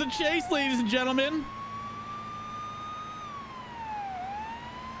ourselves a chase, ladies and gentlemen.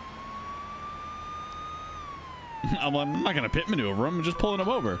 I'm not gonna pit maneuver him. I'm just pulling him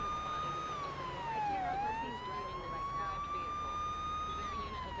over.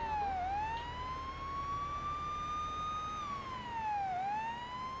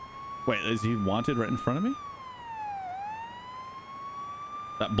 Wait, is he wanted right in front of me?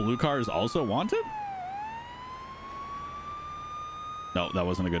 That blue car is also wanted? No, that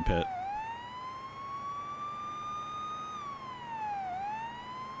wasn't a good pit.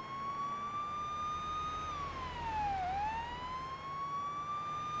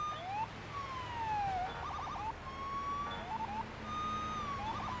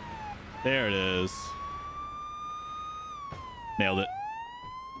 There it is. Nailed it.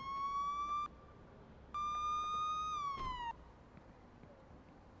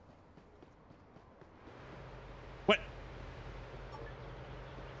 What?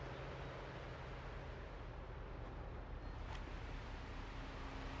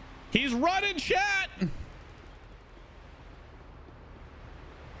 He's running, chat.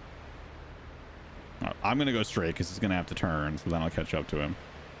 I'm gonna go straight because he's gonna have to turn, so then I'll catch up to him.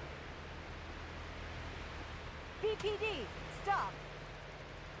 BPD, stop.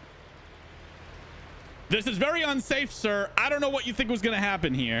 This is very unsafe, sir. I don't know what you think was gonna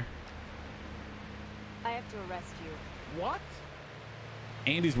happen here. I have to arrest you. What?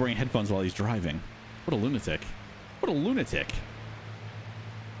 Andy's wearing headphones while he's driving. What a lunatic. What a lunatic.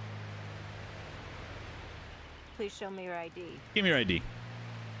 Please show me your ID. Give me your ID.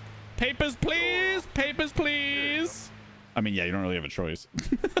 Papers, please. Papers, please. I mean, yeah, you don't really have a choice.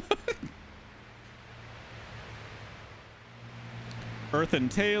 Earth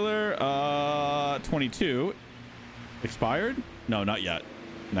and Taylor, 22. Expired? No, not yet.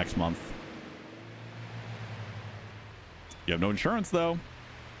 Next month. You have no insurance, though.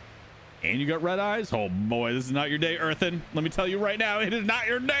 And you got red eyes? Oh, boy, this is not your day, Earthen. Let me tell you right now, it is not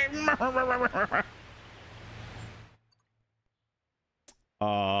your day.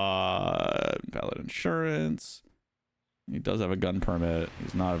 Valid insurance. He does have a gun permit.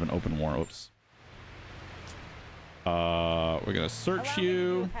 He's not have an open warrant. Oops. We're gonna search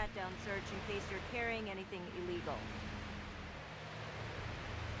you. Allow me to do a pat-down search in case you're carrying anything illegal.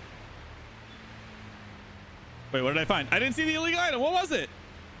 Wait, what did I find? I didn't see the illegal item. What was it?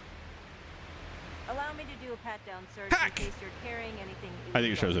 Allow me to do a pat-down search Hack! in case you're carrying anything illegal. I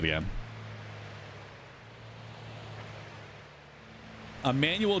think it shows it again. A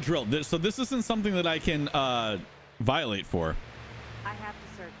manual drill. So this isn't something that I can violate for. I have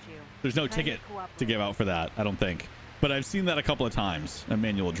to search you. There's no ticket to give out for that, I don't think. But I've seen that a couple of times, a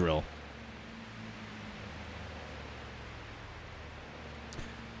manual drill.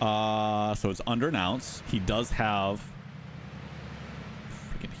 So it's under an ounce. He does have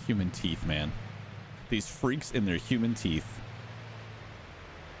freaking human teeth, man. These freaks in their human teeth.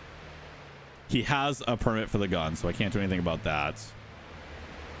 He has a permit for the gun, so I can't do anything about that.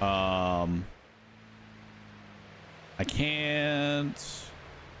 I can't.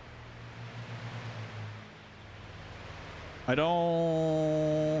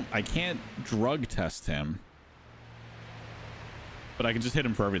 I can't drug test him. But I can just hit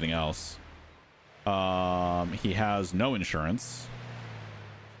him for everything else. He has no insurance.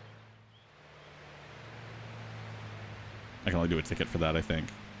 I can only do a ticket for that, I think.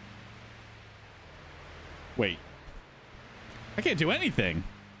 Wait. I can't do anything.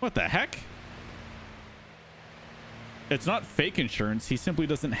 What the heck? It's not fake insurance. He simply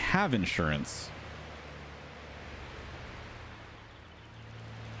doesn't have insurance.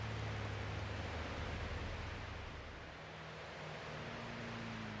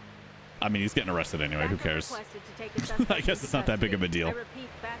 I mean, he's getting arrested anyway. Who cares? Requested to take a suspect I guess it's not that big of a deal. I repeat,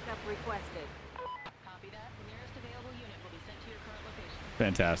 backup requested. Copy that. The nearest available unit will be sent to your current location.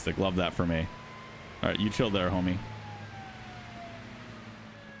 Fantastic. Love that for me. All right, you chill there, homie.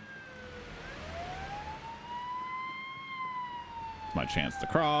 It's my chance to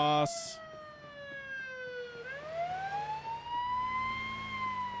cross.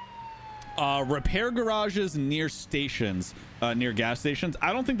 Repair garages near stations, near gas stations.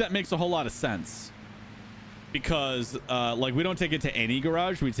 I don't think that makes a whole lot of sense because like we don't take it to any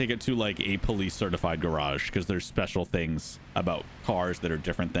garage. We take it to like a police certified garage because there's special things about cars that are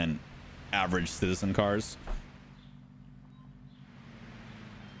different than average citizen cars.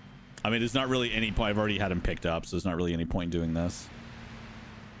 I mean, there's not really any point. I've already had him picked up, so there's not really any point doing this.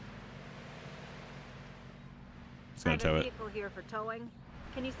 Just gonna tow it. Vehicle here for towing.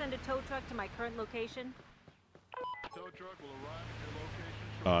 Can you send a tow truck to my current location? Tow truck will arrive at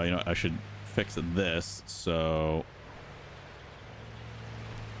your location. You know, I should fix this. So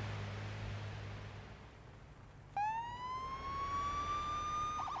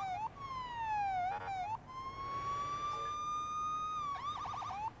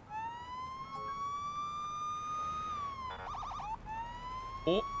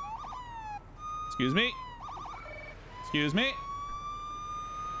oh, excuse me. Excuse me.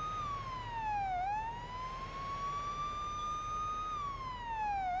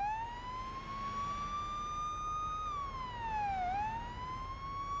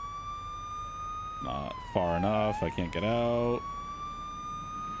 Not far enough. I can't get out.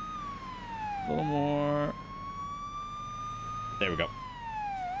 A little more. There we go.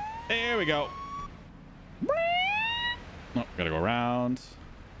 There we go. Oh, gotta go around.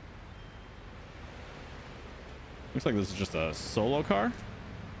 Looks like this is just a solo car.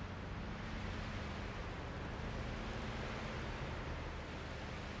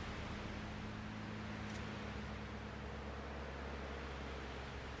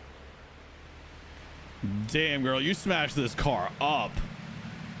 Damn, girl, you smashed this car up.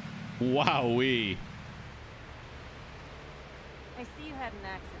 Wowee. I see you had an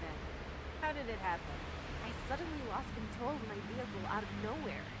accident. How did it happen? I suddenly lost control of my vehicle out of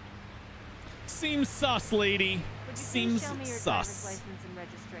nowhere. Seems sus, lady. Would you Seems please show me your driver's sus. license and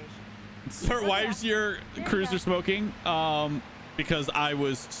registration? Sir, why is your cruiser smoking? Because I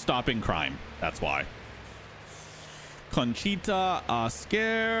was stopping crime. That's why. Conchita,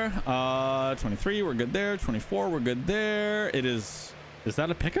 Oscar, 23, we're good there. 24, we're good there. It is that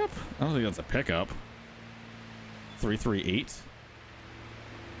a pickup? I don't think that's a pickup. 338.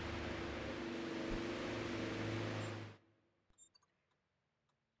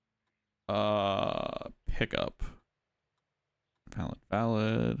 Pickup.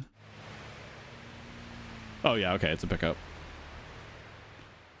 Valid. Oh yeah, okay, it's a pickup.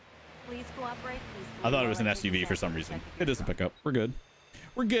 Please cooperate. I thought it was an SUV for some reason. It is a pickup. We're good.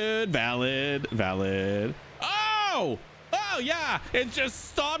 We're good. Valid. Valid. Oh! Oh, yeah. It just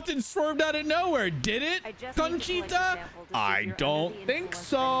stopped and swerved out of nowhere, did it, Conchita? I don't think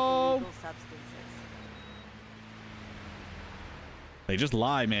so. They just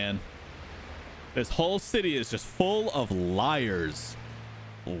lie, man. This whole city is just full of liars.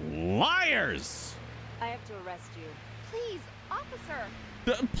 Liars! I have to arrest you. Please, officer.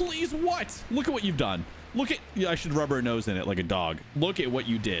 Please, what? Look at what you've done. Look at... Yeah, I should rub her nose in it like a dog. Look at what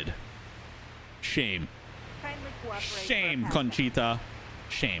you did. Shame. Shame, Conchita.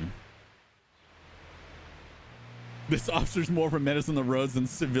 Shame. This officer's more of a menace on the roads than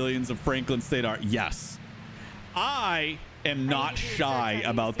civilians of Franklin State are. Yes. I am not shy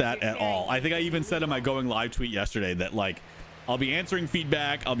about that at all. I think I even said in my going live tweet yesterday that, like, I'll be answering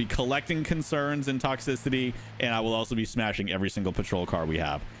feedback, I'll be collecting concerns and toxicity, and I will also be smashing every single patrol car we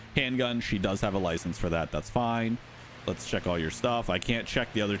have. Handgun, she does have a license for that. That's fine. Let's check all your stuff. I can't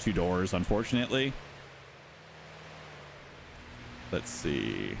check the other two doors, unfortunately. Let's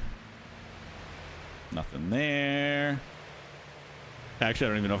see. Nothing there. Actually, I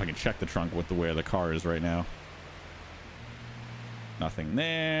don't even know if I can check the trunk with the way the car is right now. Nothing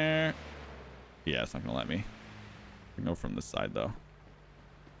there. Yeah, it's not gonna let me. I can go from this side though.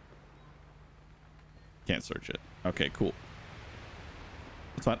 Can't search it. Okay, cool.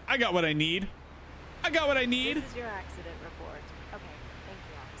 That's fine. I got what I need. I got what I need. This is your accident report. Okay, thank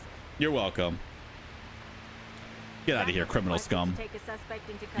you, officer. You're welcome. Get out of here, criminal scum. Take a suspect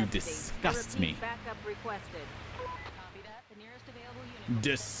into You custody. disgust me. Backup requested. Copy that. The nearest available unit.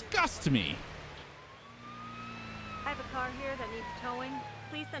 Disgust me. I have a car here that needs towing.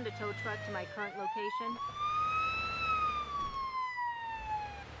 Please send a tow truck to my current location.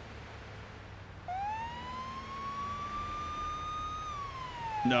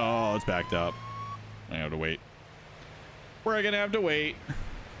 No, it's backed up. I have to wait. We're gonna have to wait.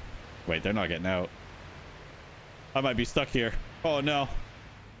 Wait, they're not getting out. I might be stuck here. Oh no.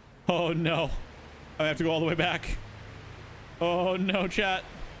 Oh no. I have to go all the way back. Oh no, chat.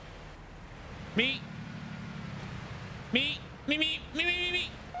 Me.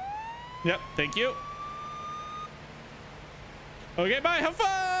 Yep, thank you. Okay, bye. Have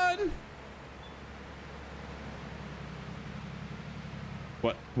fun.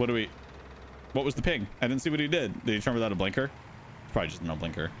 What do we... What was the ping? I didn't see what he did. Did he turn without a blinker? Probably just no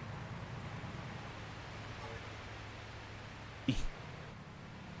blinker. You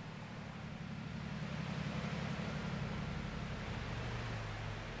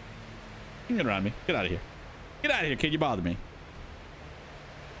can get around me. Get out of here. Get out of here, kid. You bother me.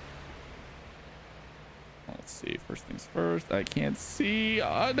 Let's see. First things first. I can't see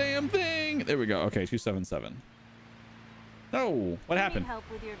a damn thing. There we go. Okay, 277. No. What happened? Help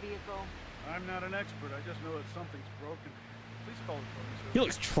with your vehicle. I'm not an expert. I just know that something's broken. Please call the police. He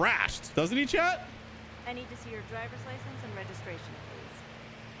looks trashed, doesn't he, chat? I need to see your driver's license and registration, please.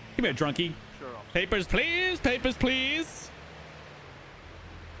 Come here, drunkie. Sure, officer. Papers, please. Papers, please.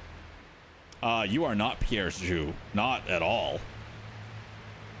 You are not Pierre's Jew. Not at all.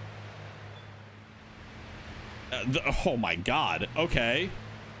 Oh my God. Okay.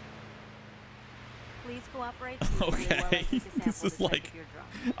 Please cooperate. Okay. This is like,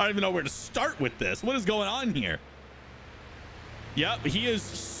 I don't even know where to start with this. What is going on here? Yep, he is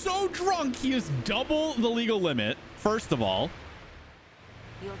so drunk. He is double the legal limit. First of all,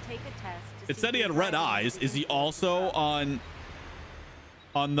 you'll take a test. It said he had red eyes. Is he also on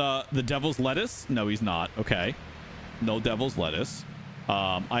the devil's lettuce? No, he's not. Okay. No devil's lettuce.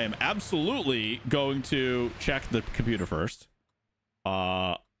 I am absolutely going to check the computer first.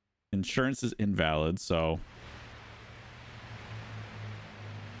 Insurance is invalid, so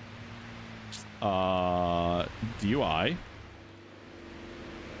DUI.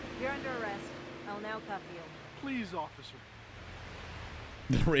 You're under arrest. I'll now cuff you. Please, officer.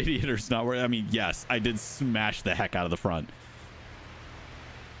 The radiator's not where... I mean, yes, I did smash the heck out of the front.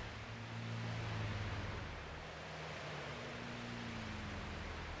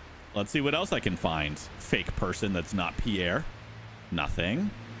 Let's see what else I can find. Fake person that's not Pierre.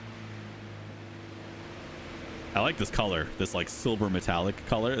 Nothing. I like this color. This like silver metallic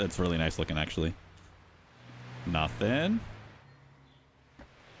color. That's really nice looking, actually. Nothing.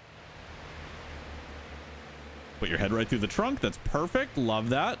 Put your head right through the trunk. That's perfect. Love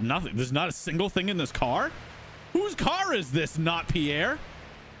that. Nothing. There's not a single thing in this car. Whose car is this? Not Pierre.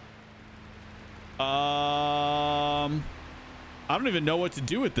 I don't even know what to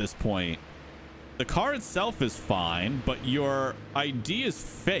do at this point. The car itself is fine, but your ID is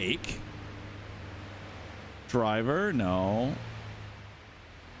fake. Driver, no.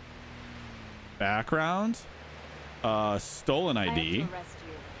 Background. Stolen ID. I have to arrest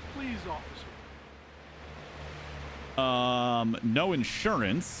you. Please, officer. No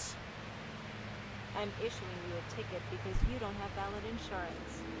insurance. I'm issuing you a ticket because you don't have valid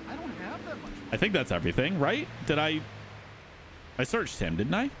insurance. I don't have that much. I think that's everything, right? Did I searched him,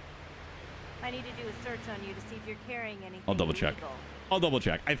 didn't I? I need to do a search on you to see if you're carrying anything. I'll double check. illegal. I'll double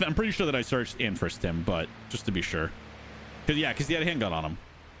check. I'm pretty sure that I searched and frisked him, but just to be sure. Because he had a handgun on him.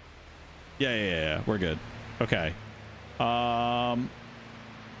 Yeah. We're good. Okay. I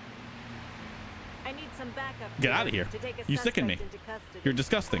need some backup. Get out of here. To take a You sicken me. suspect into custody. You're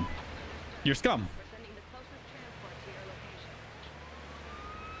disgusting. You're scum. We're sending the closest transport to your location.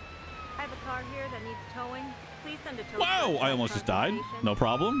 I have a car here that needs towing. Please send a tow. Whoa! I almost just died. No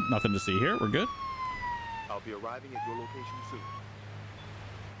problem. Nothing to see here. We're good. I'll be arriving at your location soon.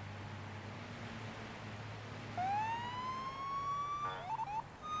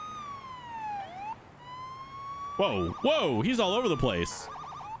 Whoa. He's all over the place.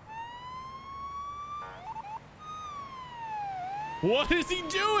 What is he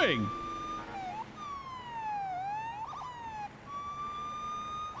doing?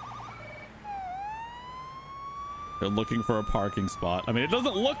 They're looking for a parking spot. I mean, it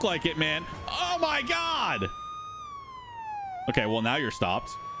doesn't look like it, man. Oh my God. Okay, well, now you're stopped.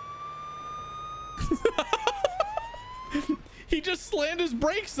 He just slammed his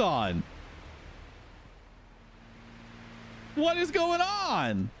brakes on. What is going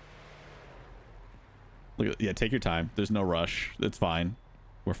on? Look, yeah, take your time. There's no rush. It's fine.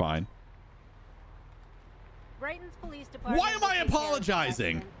 We're fine. Brighton's police department. Why am I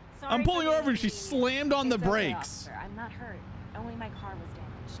apologizing? I'm pulling over and she slammed on the brakes. Officer. I'm not hurt. Only my car was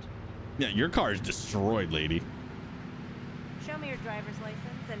damaged. Yeah, your car is destroyed, lady. Show me your driver's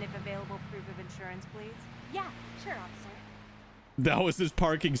license and if available, proof of insurance, please. Yeah, sure, officer. That was his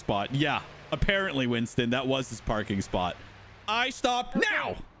parking spot. Yeah, apparently, Winston, that was his parking spot. I stop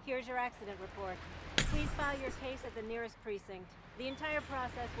now. Here's your accident report. Please file your case at the nearest precinct. The entire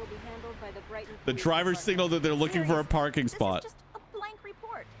process will be handled by the Brighton The Police driver Department. signaled that they're looking for a parking spot. This is just a blank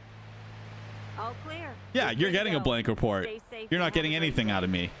report. All clear. Yeah, Good you're to getting a go. blank report. Stay safe You're and not have getting a great anything day. out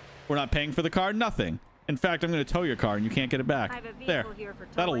of me. We're not paying for the car. Nothing. In fact, I'm going to tow your car and you can't get it back. I have a vehicle There. here for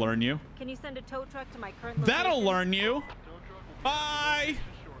towing. That'll learn you. Can you send a tow truck to my current location? That'll learn you. Bye.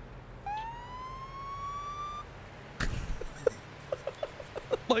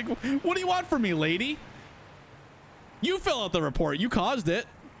 Like, what do you want from me, lady? You fill out the report. You caused it.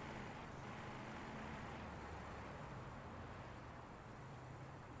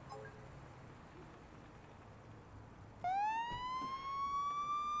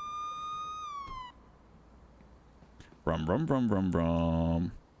 Brum, brum, brum, brum,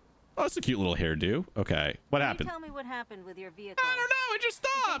 brum. Oh, that's a cute little hairdo. Okay. What Can happened? you tell me what happened with your vehicle? I don't know. It just I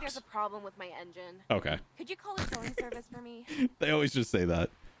think there's a stopped. problem with my engine. Okay. Could you call a towing service for me? They always just say that.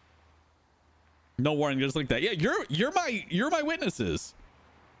 No warning, just like that. Yeah, you're my witnesses.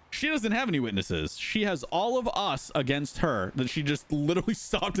 She doesn't have any witnesses. She has all of us against her that she just literally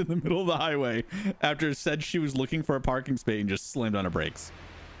stopped in the middle of the highway after it said she was looking for a parking space and just slammed on her brakes.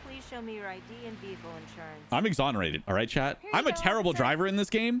 Please show me your ID and vehicle insurance. I'm exonerated. All right, chat. Here you I'm a go, terrible officer. driver in this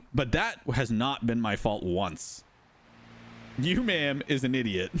game, but that has not been my fault once. You, ma'am, is an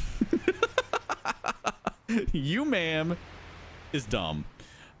idiot. You, ma'am, is dumb.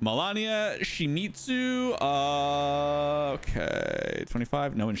 Melania Shimizu. Okay.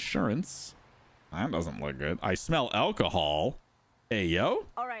 25. No insurance. That doesn't look good. I smell alcohol. Hey, yo.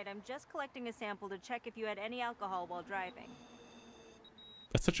 All right, I'm just collecting a sample to check if you had any alcohol while driving.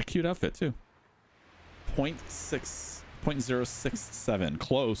 That's such a cute outfit, too. 0.067.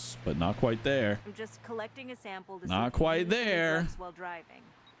 Close, but not quite there. I'm just collecting a sample to see Not if you quite used any there. drugs while driving.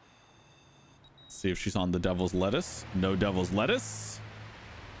 See if she's on the devil's lettuce. No devil's lettuce.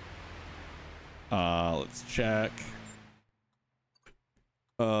 Let's check.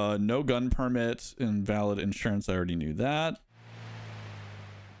 No gun permit, invalid insurance. I already knew that.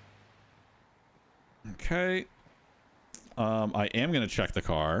 Okay. I am gonna check the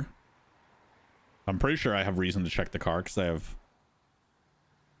car. I'm pretty sure I have reason to check the car because I have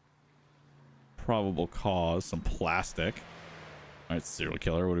probable cause, some plastic. All right, serial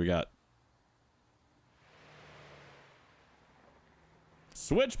killer. What do we got?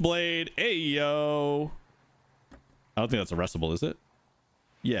 Switchblade. Hey, yo. I don't think that's arrestable, is it?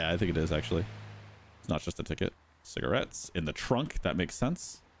 Yeah, I think it is, actually. It's not just a ticket. Cigarettes in the trunk. That makes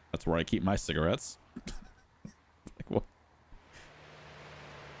sense. That's where I keep my cigarettes. Like, what?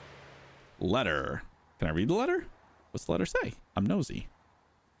 Letter. Can I read the letter? What's the letter say? I'm nosy.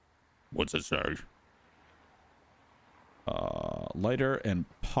 What's it say? Lighter and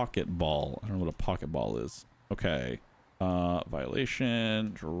pocket ball. I don't know what a pocket ball is. Okay.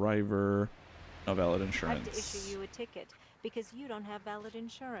 Violation, driver, no valid I have insurance. to issue you a ticket because you don't have valid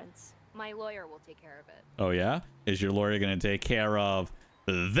insurance. My lawyer will take care of it. Oh, yeah? Is your lawyer going to take care of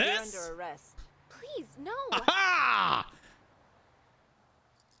this? You're under arrest. Please, no. Aha!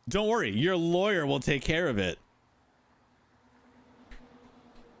 Don't worry. Your lawyer will take care of it.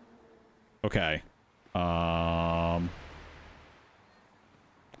 Okay. It's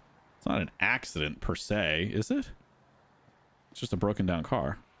not an accident per se, is it? It's just a broken down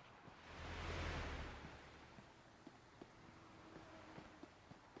car.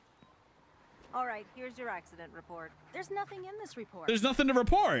 All right, here's your accident report. There's nothing in this report. There's nothing to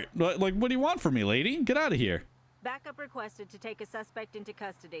report. Like, what do you want from me, lady? Get out of here. Backup requested to take a suspect into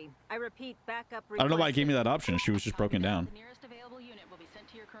custody. I repeat, backup requested. I don't know why it gave me that option. She was just broken down. The nearest available unit will be sent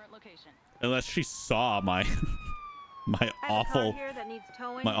to your current location. Unless she saw my my I have a car awful here that needs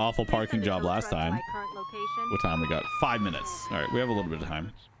towing. my awful Please parking send a job tow last truck to time. my current location. What time we got? 5 minutes. All right, we have a little bit of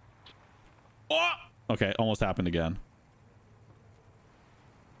time. Oh! Okay, almost happened again.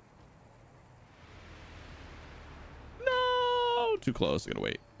 No, too close. I gotta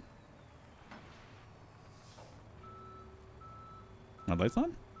wait. Are lights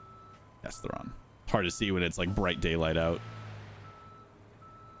on? Yes, they're on. Hard to see when it's like bright daylight out.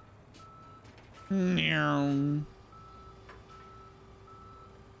 Meow.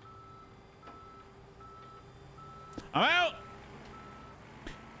 I'm out.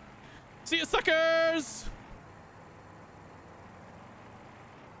 See you, suckers.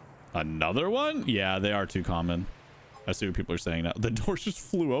 Another one? Yeah, they are too common. I see what people are saying now. The doors just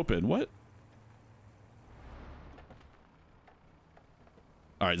flew open. What?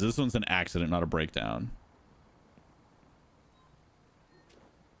 All right, so this one's an accident, not a breakdown.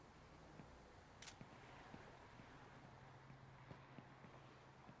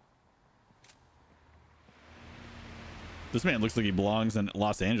 This man looks like he belongs in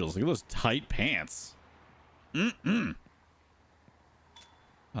Los Angeles. Look at those tight pants. I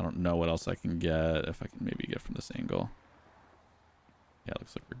don't know what else I can get. If I can maybe get from this angle. Yeah,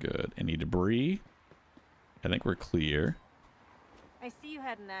 looks like we're good. Any debris? I think we're clear. I see you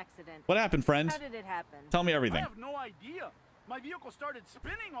had an accident. What happened, friend? How did it happen? Tell me everything. I have no idea. My vehicle started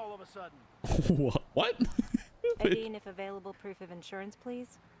spinning all of a sudden. What? ID and if available, proof of insurance,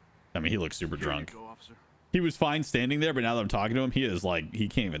 please. I mean, he looks super drunk. Here you go, officer. He was fine standing there, but now that I'm talking to him, he is like, he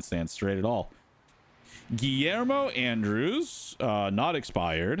can't even stand straight at all. Guillermo Andrews, not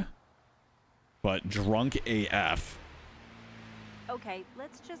expired, but drunk AF. Okay,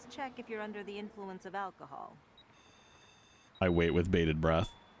 let's just check if you're under the influence of alcohol. I wait with bated breath.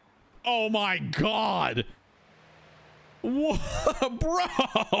 Oh my God. What?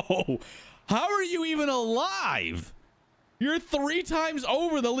 Bro, how are you even alive? You're 3 times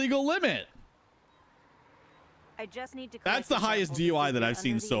over the legal limit. I just need to. That's the highest DUI that I've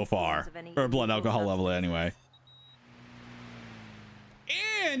seen so far, or blood alcohol level anyway.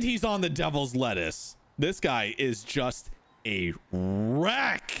 And he's on the devil's lettuce. This guy is just a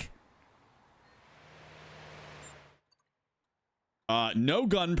wreck. No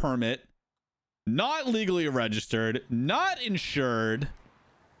gun permit, not legally registered, not insured.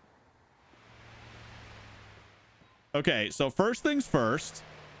 Okay, so first things first.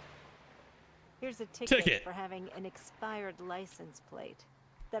 Here's a ticket for having an expired license plate.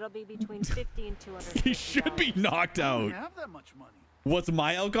 That'll be between 50 and 200. He should be knocked I out. don't have that much money. What's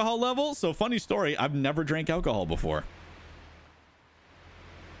my alcohol level? So funny story, I've never drank alcohol before.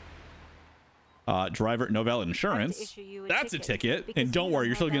 Driver, no valid insurance. That's a ticket. And don't worry,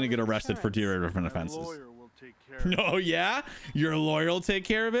 you're still going to get arrested for 2 different offenses. Lawyer will take care of it. No, yeah? Your lawyer will take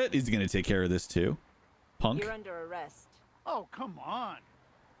care of it? He's going to take care of this too. Punk. You're under arrest. Oh, come on.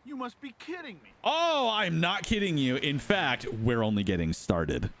 You must be kidding me. Oh, I'm not kidding you. In fact, we're only getting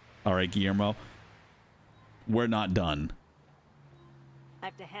started. All right, Guillermo. We're not done. I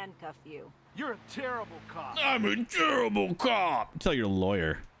have to handcuff you. You're a terrible cop. I'm a terrible cop. Tell your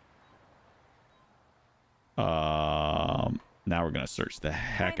lawyer. Now we're gonna search the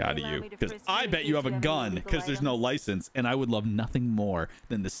heck out of you because I bet you have a gun because there's no license, and I would love nothing more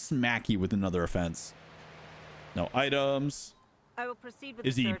than to smack you with another offense. No items. I will proceed with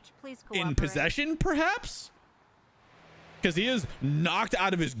Is the he search. Please cooperate. in possession, perhaps? Because he is knocked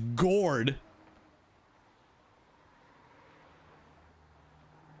out of his gourd.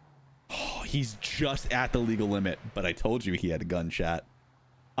 Oh, he's just at the legal limit, but I told you he had a gun, chat.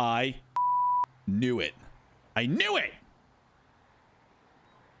 I knew it. I knew it.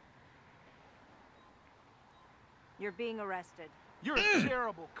 You're being arrested. You're a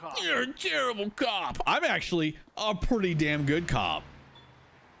terrible cop. You're a terrible cop. I'm actually a pretty damn good cop.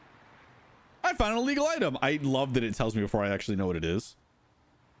 I found an illegal item. I love that it tells me before I actually know what it is.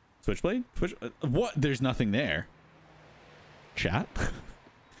 Switchblade? What? There's nothing there. Chat?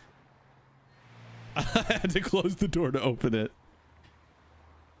 I had to close the door to open it.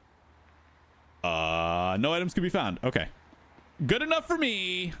 No items can be found. Okay. Good enough for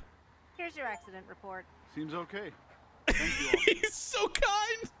me. Here's your accident report. Seems okay. Thank you, officer. He's so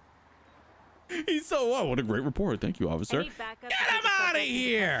kind. He's so, oh, what a great report. Thank you, officer. Get him out of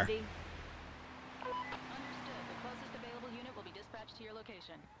here. Understood. The closest available unit will be dispatched to your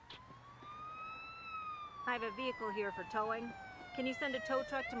location. I have a vehicle here for towing. Can you send a tow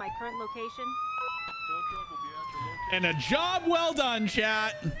truck to my current location? Tow truck will be at your location. And a job well done,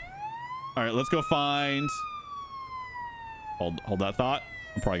 chat. All right, let's go find. Hold that thought.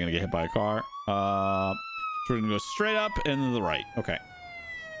 I'm probably gonna get hit by a car. So we're gonna go straight up and to the right. Okay.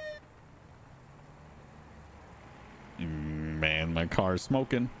 Man, my car is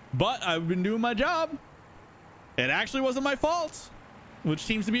smoking. But I've been doing my job. It actually wasn't my fault, which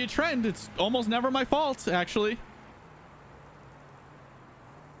seems to be a trend. It's almost never my fault, actually.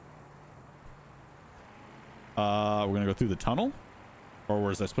 We're gonna go through the tunnel, or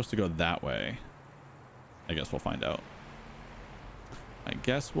was I supposed to go that way? I guess we'll find out.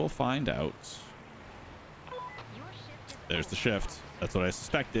 There's the shift. That's what I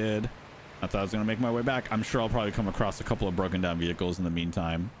suspected. I thought I was gonna make my way back. I'm sure I'll probably come across a couple of broken down vehicles in the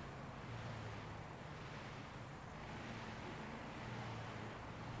meantime.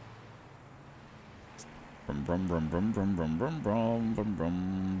 Brum brum brum brum brum brum brum brum brum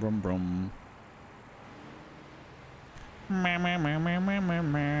brum brum brum.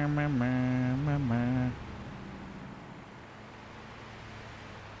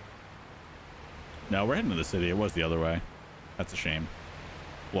 No, we're heading to the city. It was the other way. That's a shame.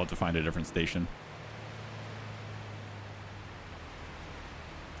 We'll have to find a different station.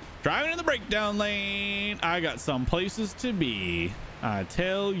 Driving in the breakdown lane. I got some places to be. I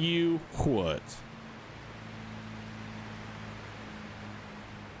tell you what.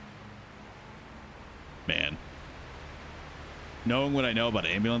 Man. Knowing what I know about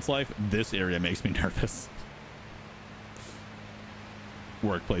ambulance life, this area makes me nervous.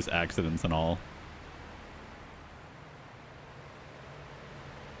 Workplace accidents and all.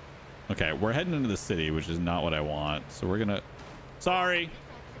 Okay, we're heading into the city, which is not what I want. So we're gonna... Sorry.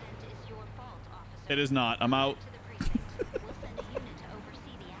 It is not. I'm out.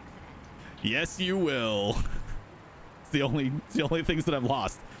 Yes, you will. It's the only things that I've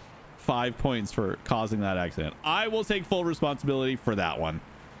lost. 5 points for causing that accident. I will take full responsibility for that one.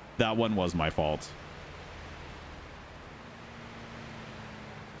 That one was my fault.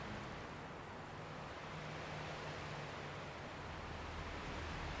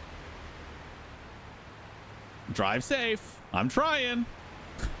 Drive safe. I'm trying.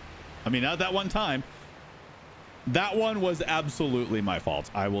 I mean, not that one time. That one was absolutely my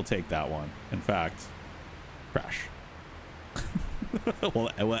fault. I will take that one. In fact, crash. We'll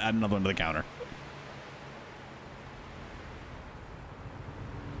add another one to the counter.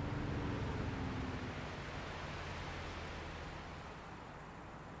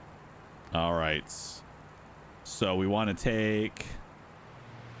 All right. So we want to take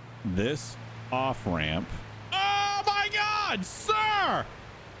this off ramp. Oh my God, sir!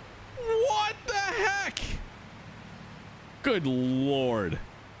 What the heck? Good Lord.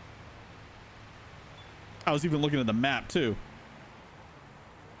 I was even looking at the map too.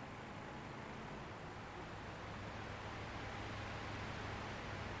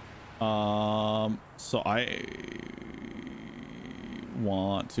 So I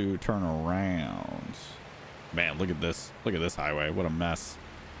want to turn around. Man, look at this. Look at this highway. What a mess.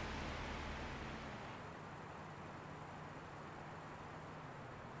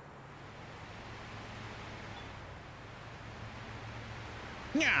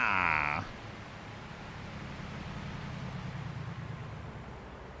 Yeah.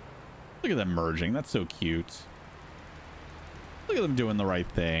 Look at them merging. That's so cute. Look at them doing the right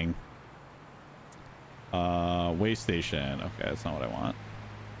thing. Way station. Okay, that's not what I want.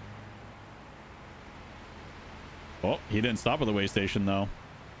 Oh, he didn't stop at the way station though.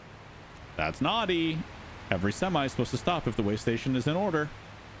 That's naughty. Every semi is supposed to stop if the way station is in order.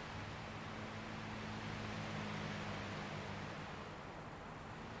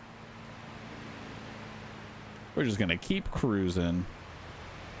 We're just gonna keep cruising.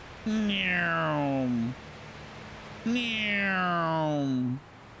 Meow. Meow.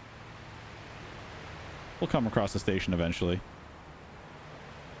 We'll come across the station eventually.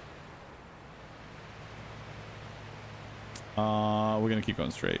 We're gonna keep going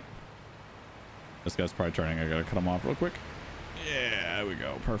straight. This guy's probably turning. I gotta cut him off real quick. Yeah, there we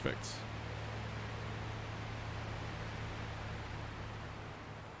go. Perfect.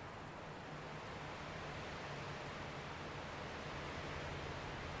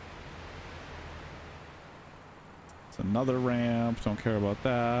 It's another ramp. Don't care about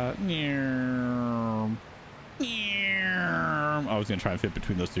that. I was gonna try and fit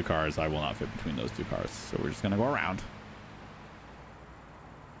between those two cars. I will not fit between those two cars. So we're just gonna go around.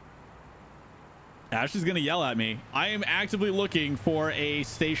 Ashley's gonna yell at me. I am actively looking for a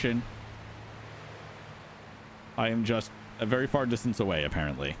station. I am just a very far distance away,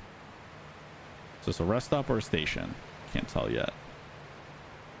 apparently. Is this a rest stop or a station? Can't tell yet.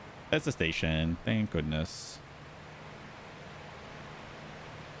 It's a station. Thank goodness.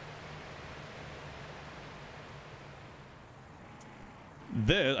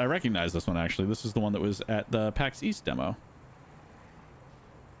 This, I recognize this one actually. This is the one that was at the PAX East demo.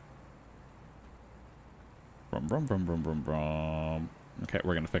 Brum, brum, brum, brum, brum, brum. Okay,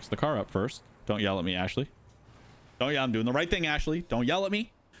 we're gonna fix the car up first. Don't yell at me, Ashley. Don't yell. I'm doing the right thing, Ashley. Don't yell at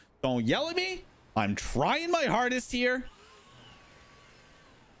me. Don't yell at me. I'm trying my hardest here.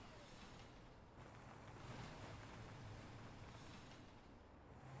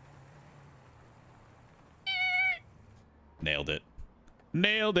 Nailed it.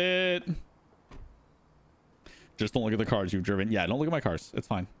 Nailed it. Just don't look at the cars you've driven. Yeah, don't look at my cars. It's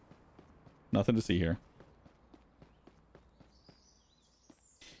fine. Nothing to see here.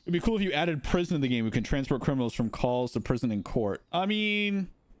 It'd be cool if you added prison in the game. We can transport criminals from calls to prison and court. I mean,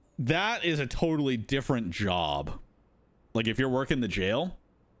 that is a totally different job. Like if you're working the jail,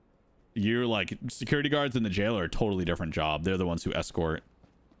 you're like security guards in the jail are a totally different job. They're the ones who escort.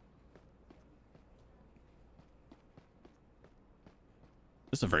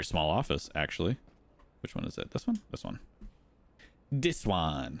 This is a very small office, actually. Which one is it? This one? This one. This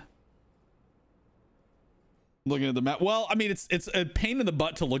one. Looking at the map. Well, I mean, it's a pain in the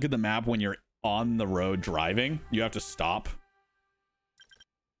butt to look at the map when you're on the road driving. You have to stop.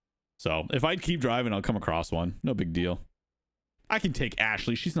 So if I keep driving, I'll come across one. No big deal. I can take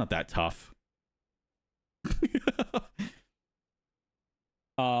Ashley. She's not that tough.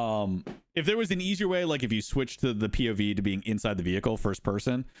 If there was an easier way, like if you switch to the POV to being inside the vehicle, first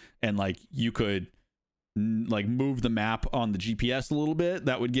person, and like you could like move the map on the GPS a little bit,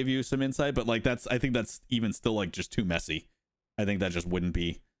 that would give you some insight. But like I think that's even still like just too messy. I think that just wouldn't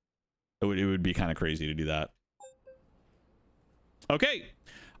be. It would be kind of crazy to do that. Okay,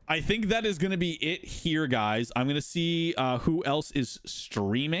 I think that is going to be it here, guys. I'm going to see who else is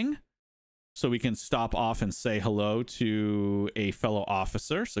streaming, so we can stop off and say hello to a fellow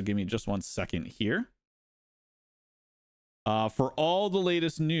officer. So give me just 1 second here. For all the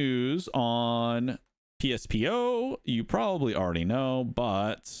latest news on PSPO, you probably already know,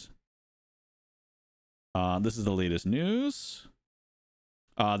 but this is the latest news.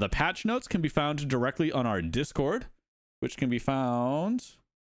 The patch notes can be found directly on our Discord, which can be found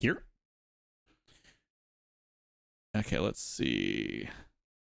here. Okay, let's see.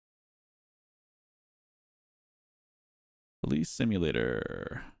 Police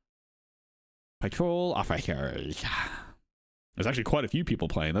simulator. Patrol officers. There's actually quite a few people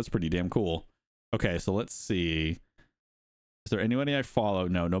playing. That's pretty damn cool. Okay, so let's see. Is there anybody I follow?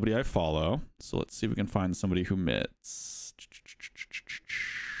 No, nobody I follow. So let's see if we can find somebody who mits.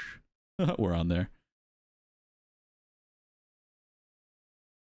 We're on there.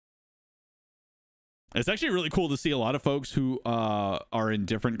 It's actually really cool to see a lot of folks who are in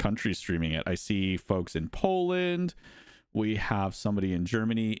different countries streaming it. I see folks in Poland. We have somebody in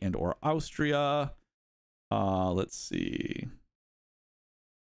Germany and or Austria. Let's see.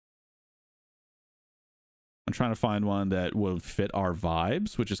 I'm trying to find one that will fit our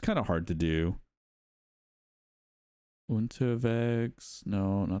vibes, which is kind of hard to do. Unterwegs.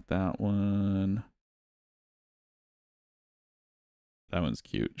 No, not that one. That one's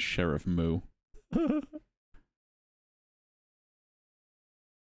cute. Sheriff Moo.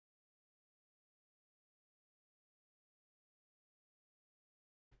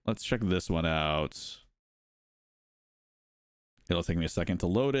 Let's check this one out. It'll take me a second to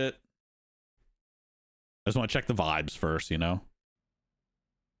load it. I just want to check the vibes first, you know?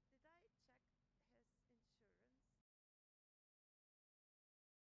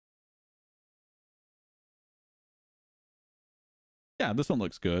 Yeah, this one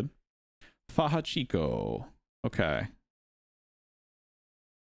looks good. Fahachiko. Okay.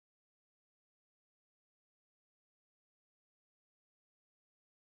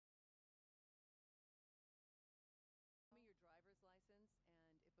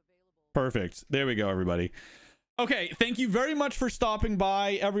 Perfect. There we go, everybody. Okay, thank you very much for stopping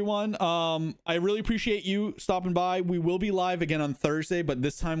by, everyone. I really appreciate you stopping by. We will be live again on Thursday, but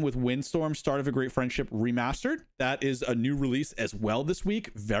this time with Windstorm Start of a Great Friendship Remastered. That is a new release as well this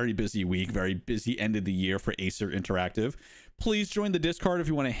week. Very busy week, very busy end of the year for Acer Interactive. Please join the Discord if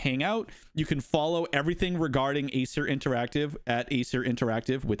you want to hang out. You can follow everything regarding Acer Interactive at Acer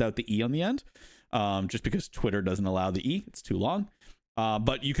Interactive without the E on the end, just because Twitter doesn't allow the E. It's too long.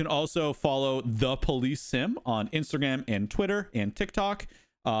 But you can also follow The Police Sim on Instagram and Twitter and TikTok.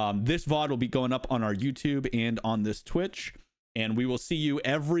 This VOD will be going up on our YouTube and on this Twitch. And we will see you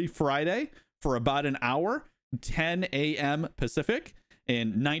every Friday for about an hour, 10 a.m. Pacific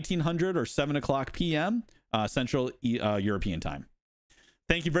and 1900 or 7 o'clock p.m. Central European time.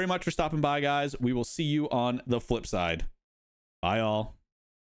 Thank you very much for stopping by, guys. We will see you on the flip side. Bye, all.